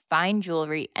jackets, fine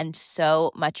jewelry, and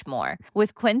so much more.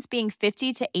 With Quince being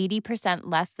 50 to 80%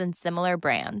 less than similar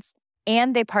brands.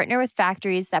 And they partner with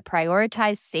factories that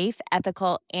prioritize safe,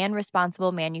 ethical, and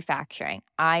responsible manufacturing.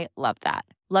 I love that.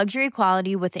 Luxury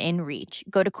quality within reach.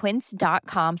 Go to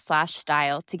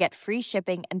quince.com/style to get free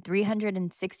shipping and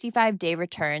 365-day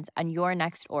returns on your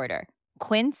next order.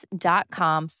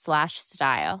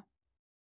 Quince.com/style.